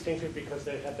very distinctive because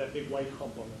they have that big white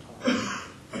hump on the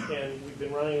top. And we've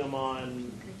been running them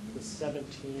on the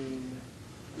 17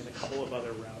 and a couple of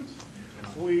other routes.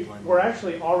 We're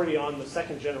actually already on the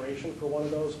second generation for one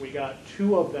of those. We got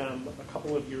 2 of them a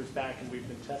couple of years back, and we've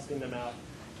been testing them out.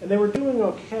 And they were doing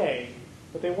okay,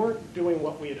 but they weren't doing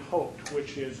what we had hoped,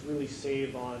 which is really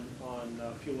save on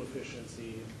fuel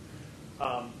efficiency.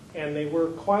 And they were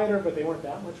quieter, but they weren't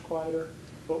that much quieter.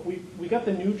 But we got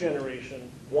the new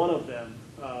generation, one of them,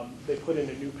 they put in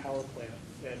a new power plant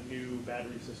and new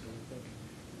battery system, I think.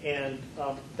 And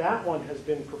that one has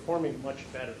been performing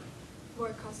much better. More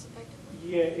cost effectively?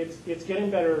 Yeah, it's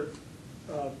getting better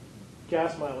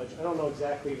gas mileage. I don't know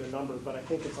exactly the number, but I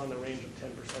think it's on the range of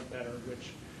 10% better,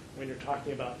 which when you're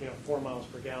talking about 4 miles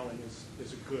per gallon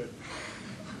is a good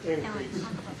increase.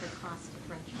 Talk about the cost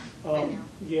differential.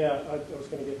 Yeah, I was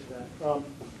going to get to that.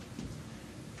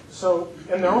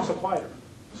 And they're also quieter.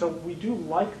 So we do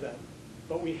like them,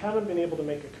 but we haven't been able to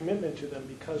make a commitment to them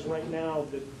because right now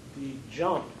the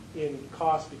jump in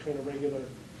cost between a regular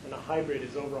and a hybrid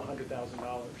is over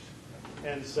 $100,000.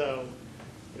 And so,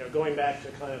 going back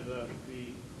to kind of the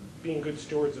being good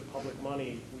stewards of public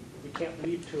money, we can't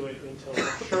leap to it until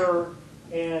we're sure,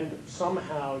 and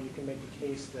somehow you can make a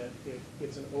case that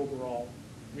it's an overall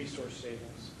resource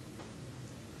savings.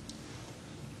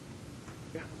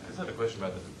 Yeah. I just had a question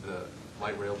about the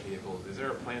light rail vehicles. Is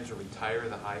there a plan to retire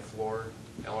the high floor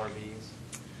LRVs?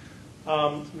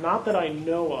 Not that I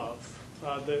know of.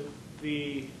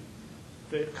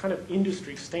 The kind of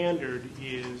industry standard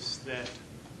is that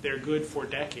they're good for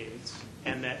decades,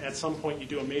 and that at some point you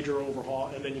do a major overhaul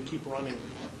and then you keep running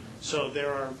them. So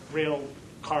there are rail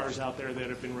cars out there that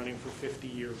have been running for 50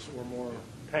 years or more.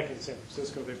 Heck, in San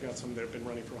Francisco, they've got some that have been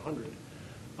running for 100.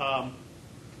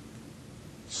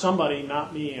 Somebody,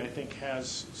 not me, I think,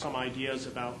 has some ideas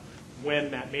about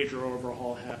when that major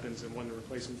overhaul happens and when the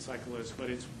replacement cycle is, but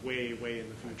it's way, way in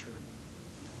the future.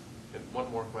 And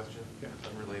one more question, Yeah.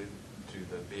 unrelated to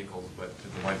the vehicles, but to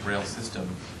the light rail system.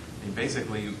 I mean,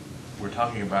 basically, we're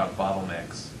talking about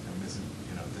bottlenecks, and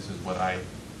this is what I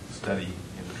study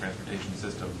in the transportation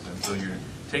systems. And so you're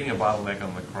taking a bottleneck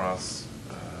on the cross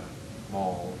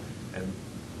mall and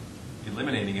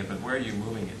eliminating it, but where are you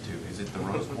moving it to? Is it the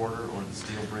Rose Quarter or the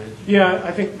Steel Bridge? Yeah,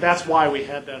 I think that's why we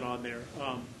had that on there.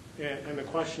 And the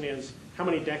question is, how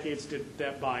many decades did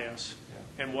that buy us,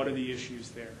 and what are the issues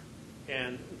there?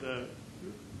 And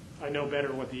I know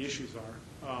better what the issues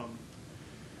are.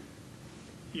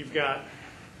 You've got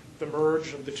the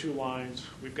merge of the 2 lines.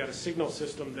 We've got a signal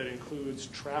system that includes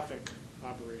traffic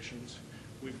operations.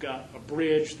 We've got a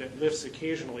bridge that lifts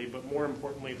occasionally, but more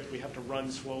importantly, that we have to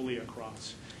run slowly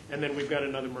across. And then we've got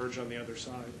another merge on the other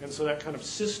side. And so that kind of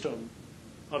system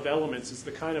of elements is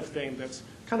the kind of thing that's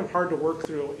kind of hard to work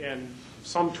through, and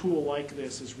some tool like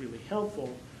this is really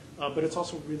helpful, but it's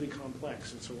also really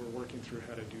complex, and so we're working through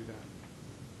how to do that.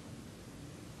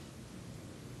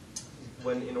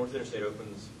 When North Interstate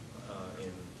opens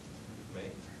in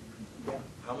May,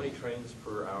 how many trains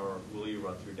per hour will you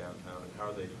run through downtown, and how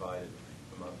are they divided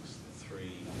amongst the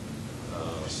 3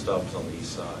 stubs on the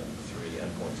east side, the 3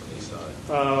 endpoints on the east side?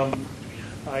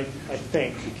 I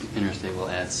think. Interstate will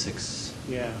add 6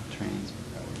 trains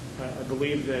per hour. I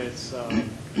believe that it's,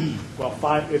 well,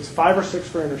 5. It's 5 or 6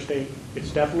 for Interstate.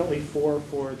 It's definitely 4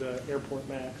 for the Airport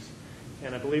Max.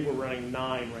 And I believe we're running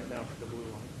 9 right now for the Blue Line.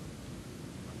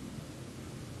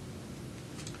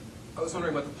 I was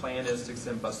wondering what the plan is to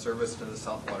extend bus service to the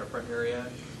South Waterfront area.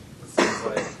 It seems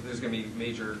like there's going to be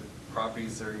major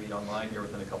properties that are going to be online here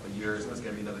within a couple of years, and it's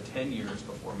going to be another 10 years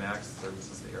before Max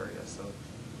services the area. So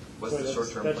what's the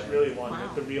short-term plan? That's really one.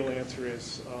 Wow. The real answer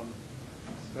is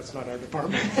that's not our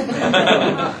department.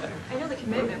 I know the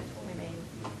commitment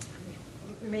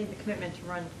we made the commitment to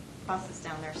run buses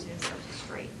down there as soon as there's a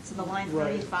straight. So the line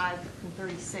 35 and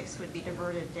 36 would be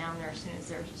diverted down there as soon as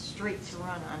there's a straight to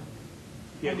run on.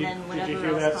 Yeah, and did you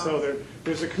hear that? So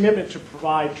there's a commitment to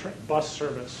provide bus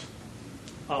service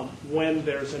when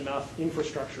there's enough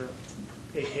infrastructure,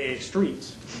 aka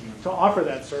streets, to offer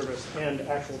that service and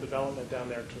actual development down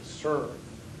there to serve.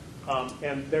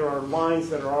 And there are lines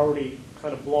that are already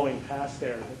kind of blowing past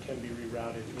there that can be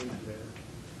rerouted into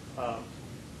there.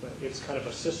 But it's kind of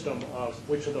a system of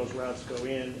which of those routes go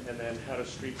in, and then how does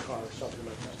streetcar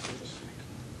supplement that service.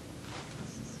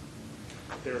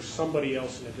 There's somebody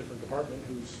else in a different department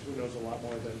who knows a lot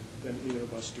more than either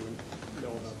of us do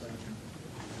know about that.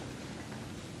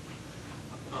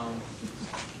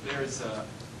 There's the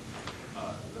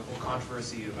whole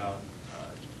controversy about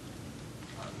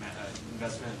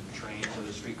investment in trains,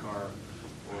 whether streetcar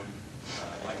or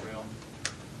light rail.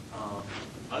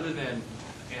 Other than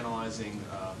analyzing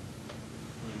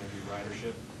maybe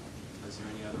ridership, is there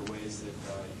any other ways that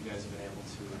you guys have been able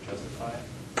to justify it?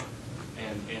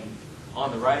 And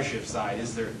on the ridership side,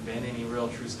 has there been any real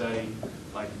true study,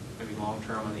 like maybe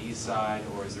long-term on the east side,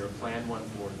 or is there a planned one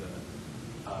for the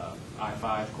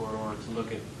I-5 corridor to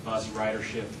look at bus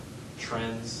ridership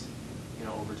trends,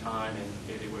 over time, and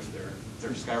if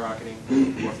they're skyrocketing,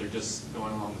 or if they're just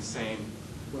going along the same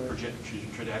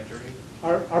trajectory?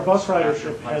 Our bus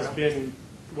ridership has been,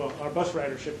 our bus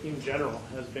ridership in general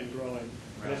has been growing,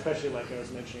 and especially like I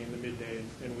was mentioning in the midday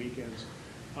and weekends.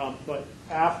 But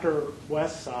after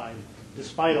West Side,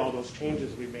 despite all those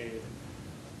changes we made,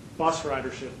 bus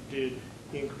ridership did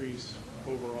increase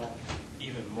overall.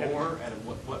 Even more? At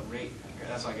what rate?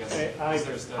 That's, I guess,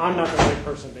 I'm not the right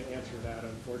person to answer that,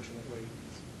 unfortunately.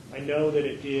 I know that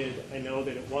it did. I know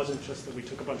that it wasn't just that we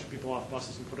took a bunch of people off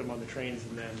buses and put them on the trains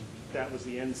and then that was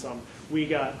the end sum. We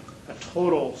got a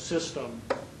total system,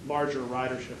 larger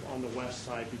ridership on the west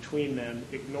side between them,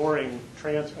 ignoring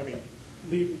separating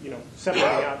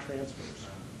out transfers.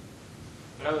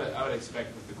 But I would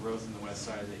expect with the growth in the west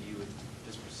side that you would,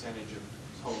 this percentage of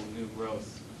total new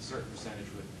growth, a certain percentage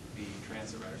would be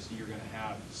transit riders. So you're going to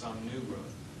have some new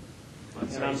growth.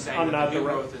 And I'm not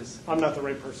the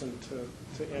right person to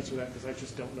answer that because I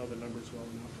just don't know the numbers well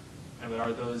enough. And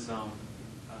are those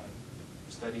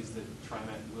studies that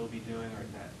TriMet will be doing, or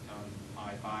that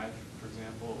I-5, for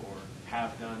example, or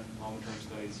have done long-term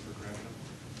studies for correction?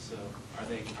 So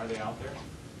are they out there?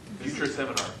 Future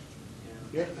seminar.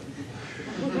 Yeah.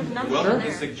 Welcome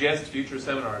to suggest future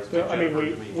seminars. I mean,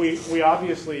 we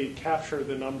obviously capture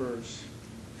the numbers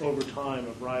over time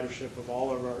of ridership of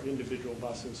all of our individual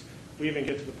buses. We even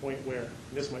get to the point where,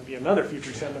 and this might be another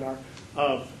future seminar,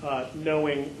 of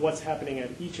knowing what's happening at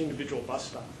each individual bus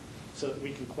stop so that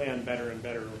we can plan better and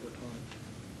better over time.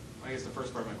 I guess the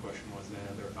first part of my question was then,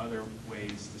 are there other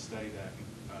ways to study that?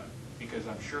 Because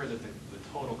I'm sure that the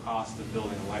total cost of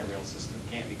building a light rail system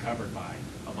can't be covered by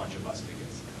a bunch of bus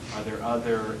tickets. Are there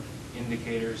other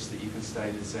indicators that you can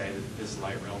study to say that this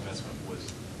light rail investment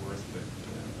was worth the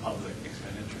public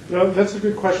expenditure? No, that's a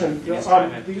good question.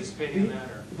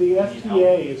 The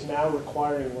FTA is now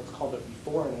requiring what's called a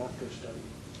before and after study.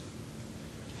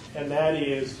 And that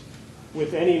is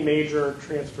with any major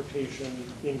transportation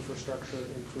infrastructure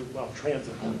improvement,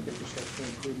 transit infrastructure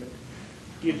improvement.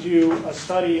 You do a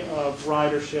study of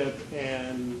ridership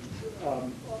and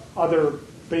other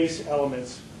base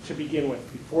elements to begin with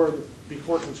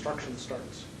before construction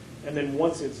starts. And then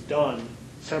once it's done,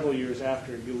 several years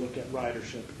after, you look at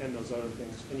ridership and those other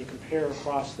things. And you compare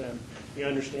across them. You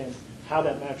understand how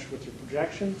that matched with your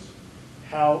projections,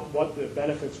 what the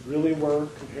benefits really were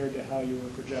compared to how you were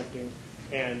projecting,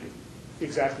 and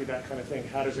exactly that kind of thing.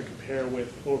 How does it compare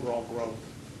with overall growth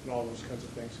and all those kinds of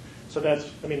things? So that's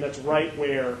right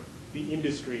where the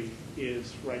industry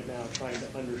is right now, trying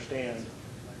to understand,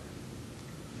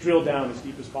 drill down as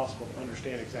deep as possible to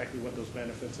understand exactly what those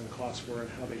benefits and costs were and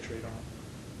how they trade off.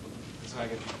 So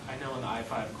I know in the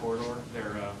I-5 corridor,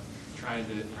 they're trying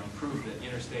to improve the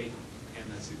interstate, and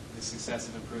the success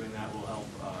of improving that will help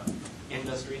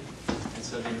industry. And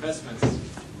so the investments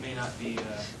may not be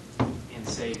in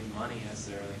saving money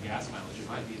necessarily, gas mileage. It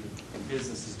might be that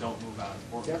businesses don't move out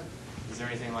of Portland. Yeah. Is there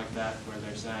anything like that where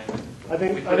they're saying I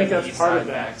think that's part of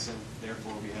that, and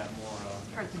therefore we have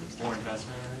more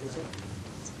investment? It's part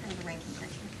of the ranking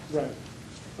section.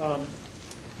 Right.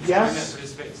 Yes.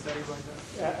 Participate in studies like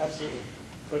that? Absolutely.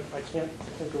 But I can't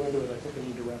go into it. I think I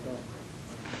need to wrap up.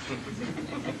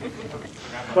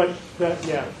 But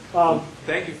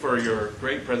thank you for your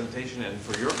great presentation and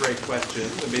for your great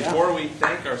questions. And before we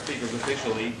thank our speakers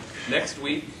officially, next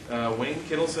week Wayne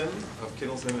Kittleson of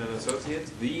Kittleson and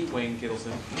Associates, the Wayne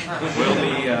Kittleson, will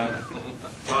be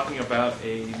talking about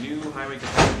a new highway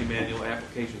capacity manual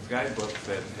applications guidebook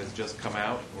that has just come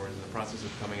out or is in the process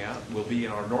of coming out. We'll be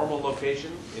in our normal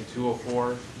location in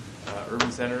 204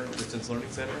 Urban Center Distance Learning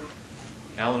Center.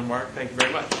 Alan and Mark, thank you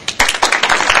very much.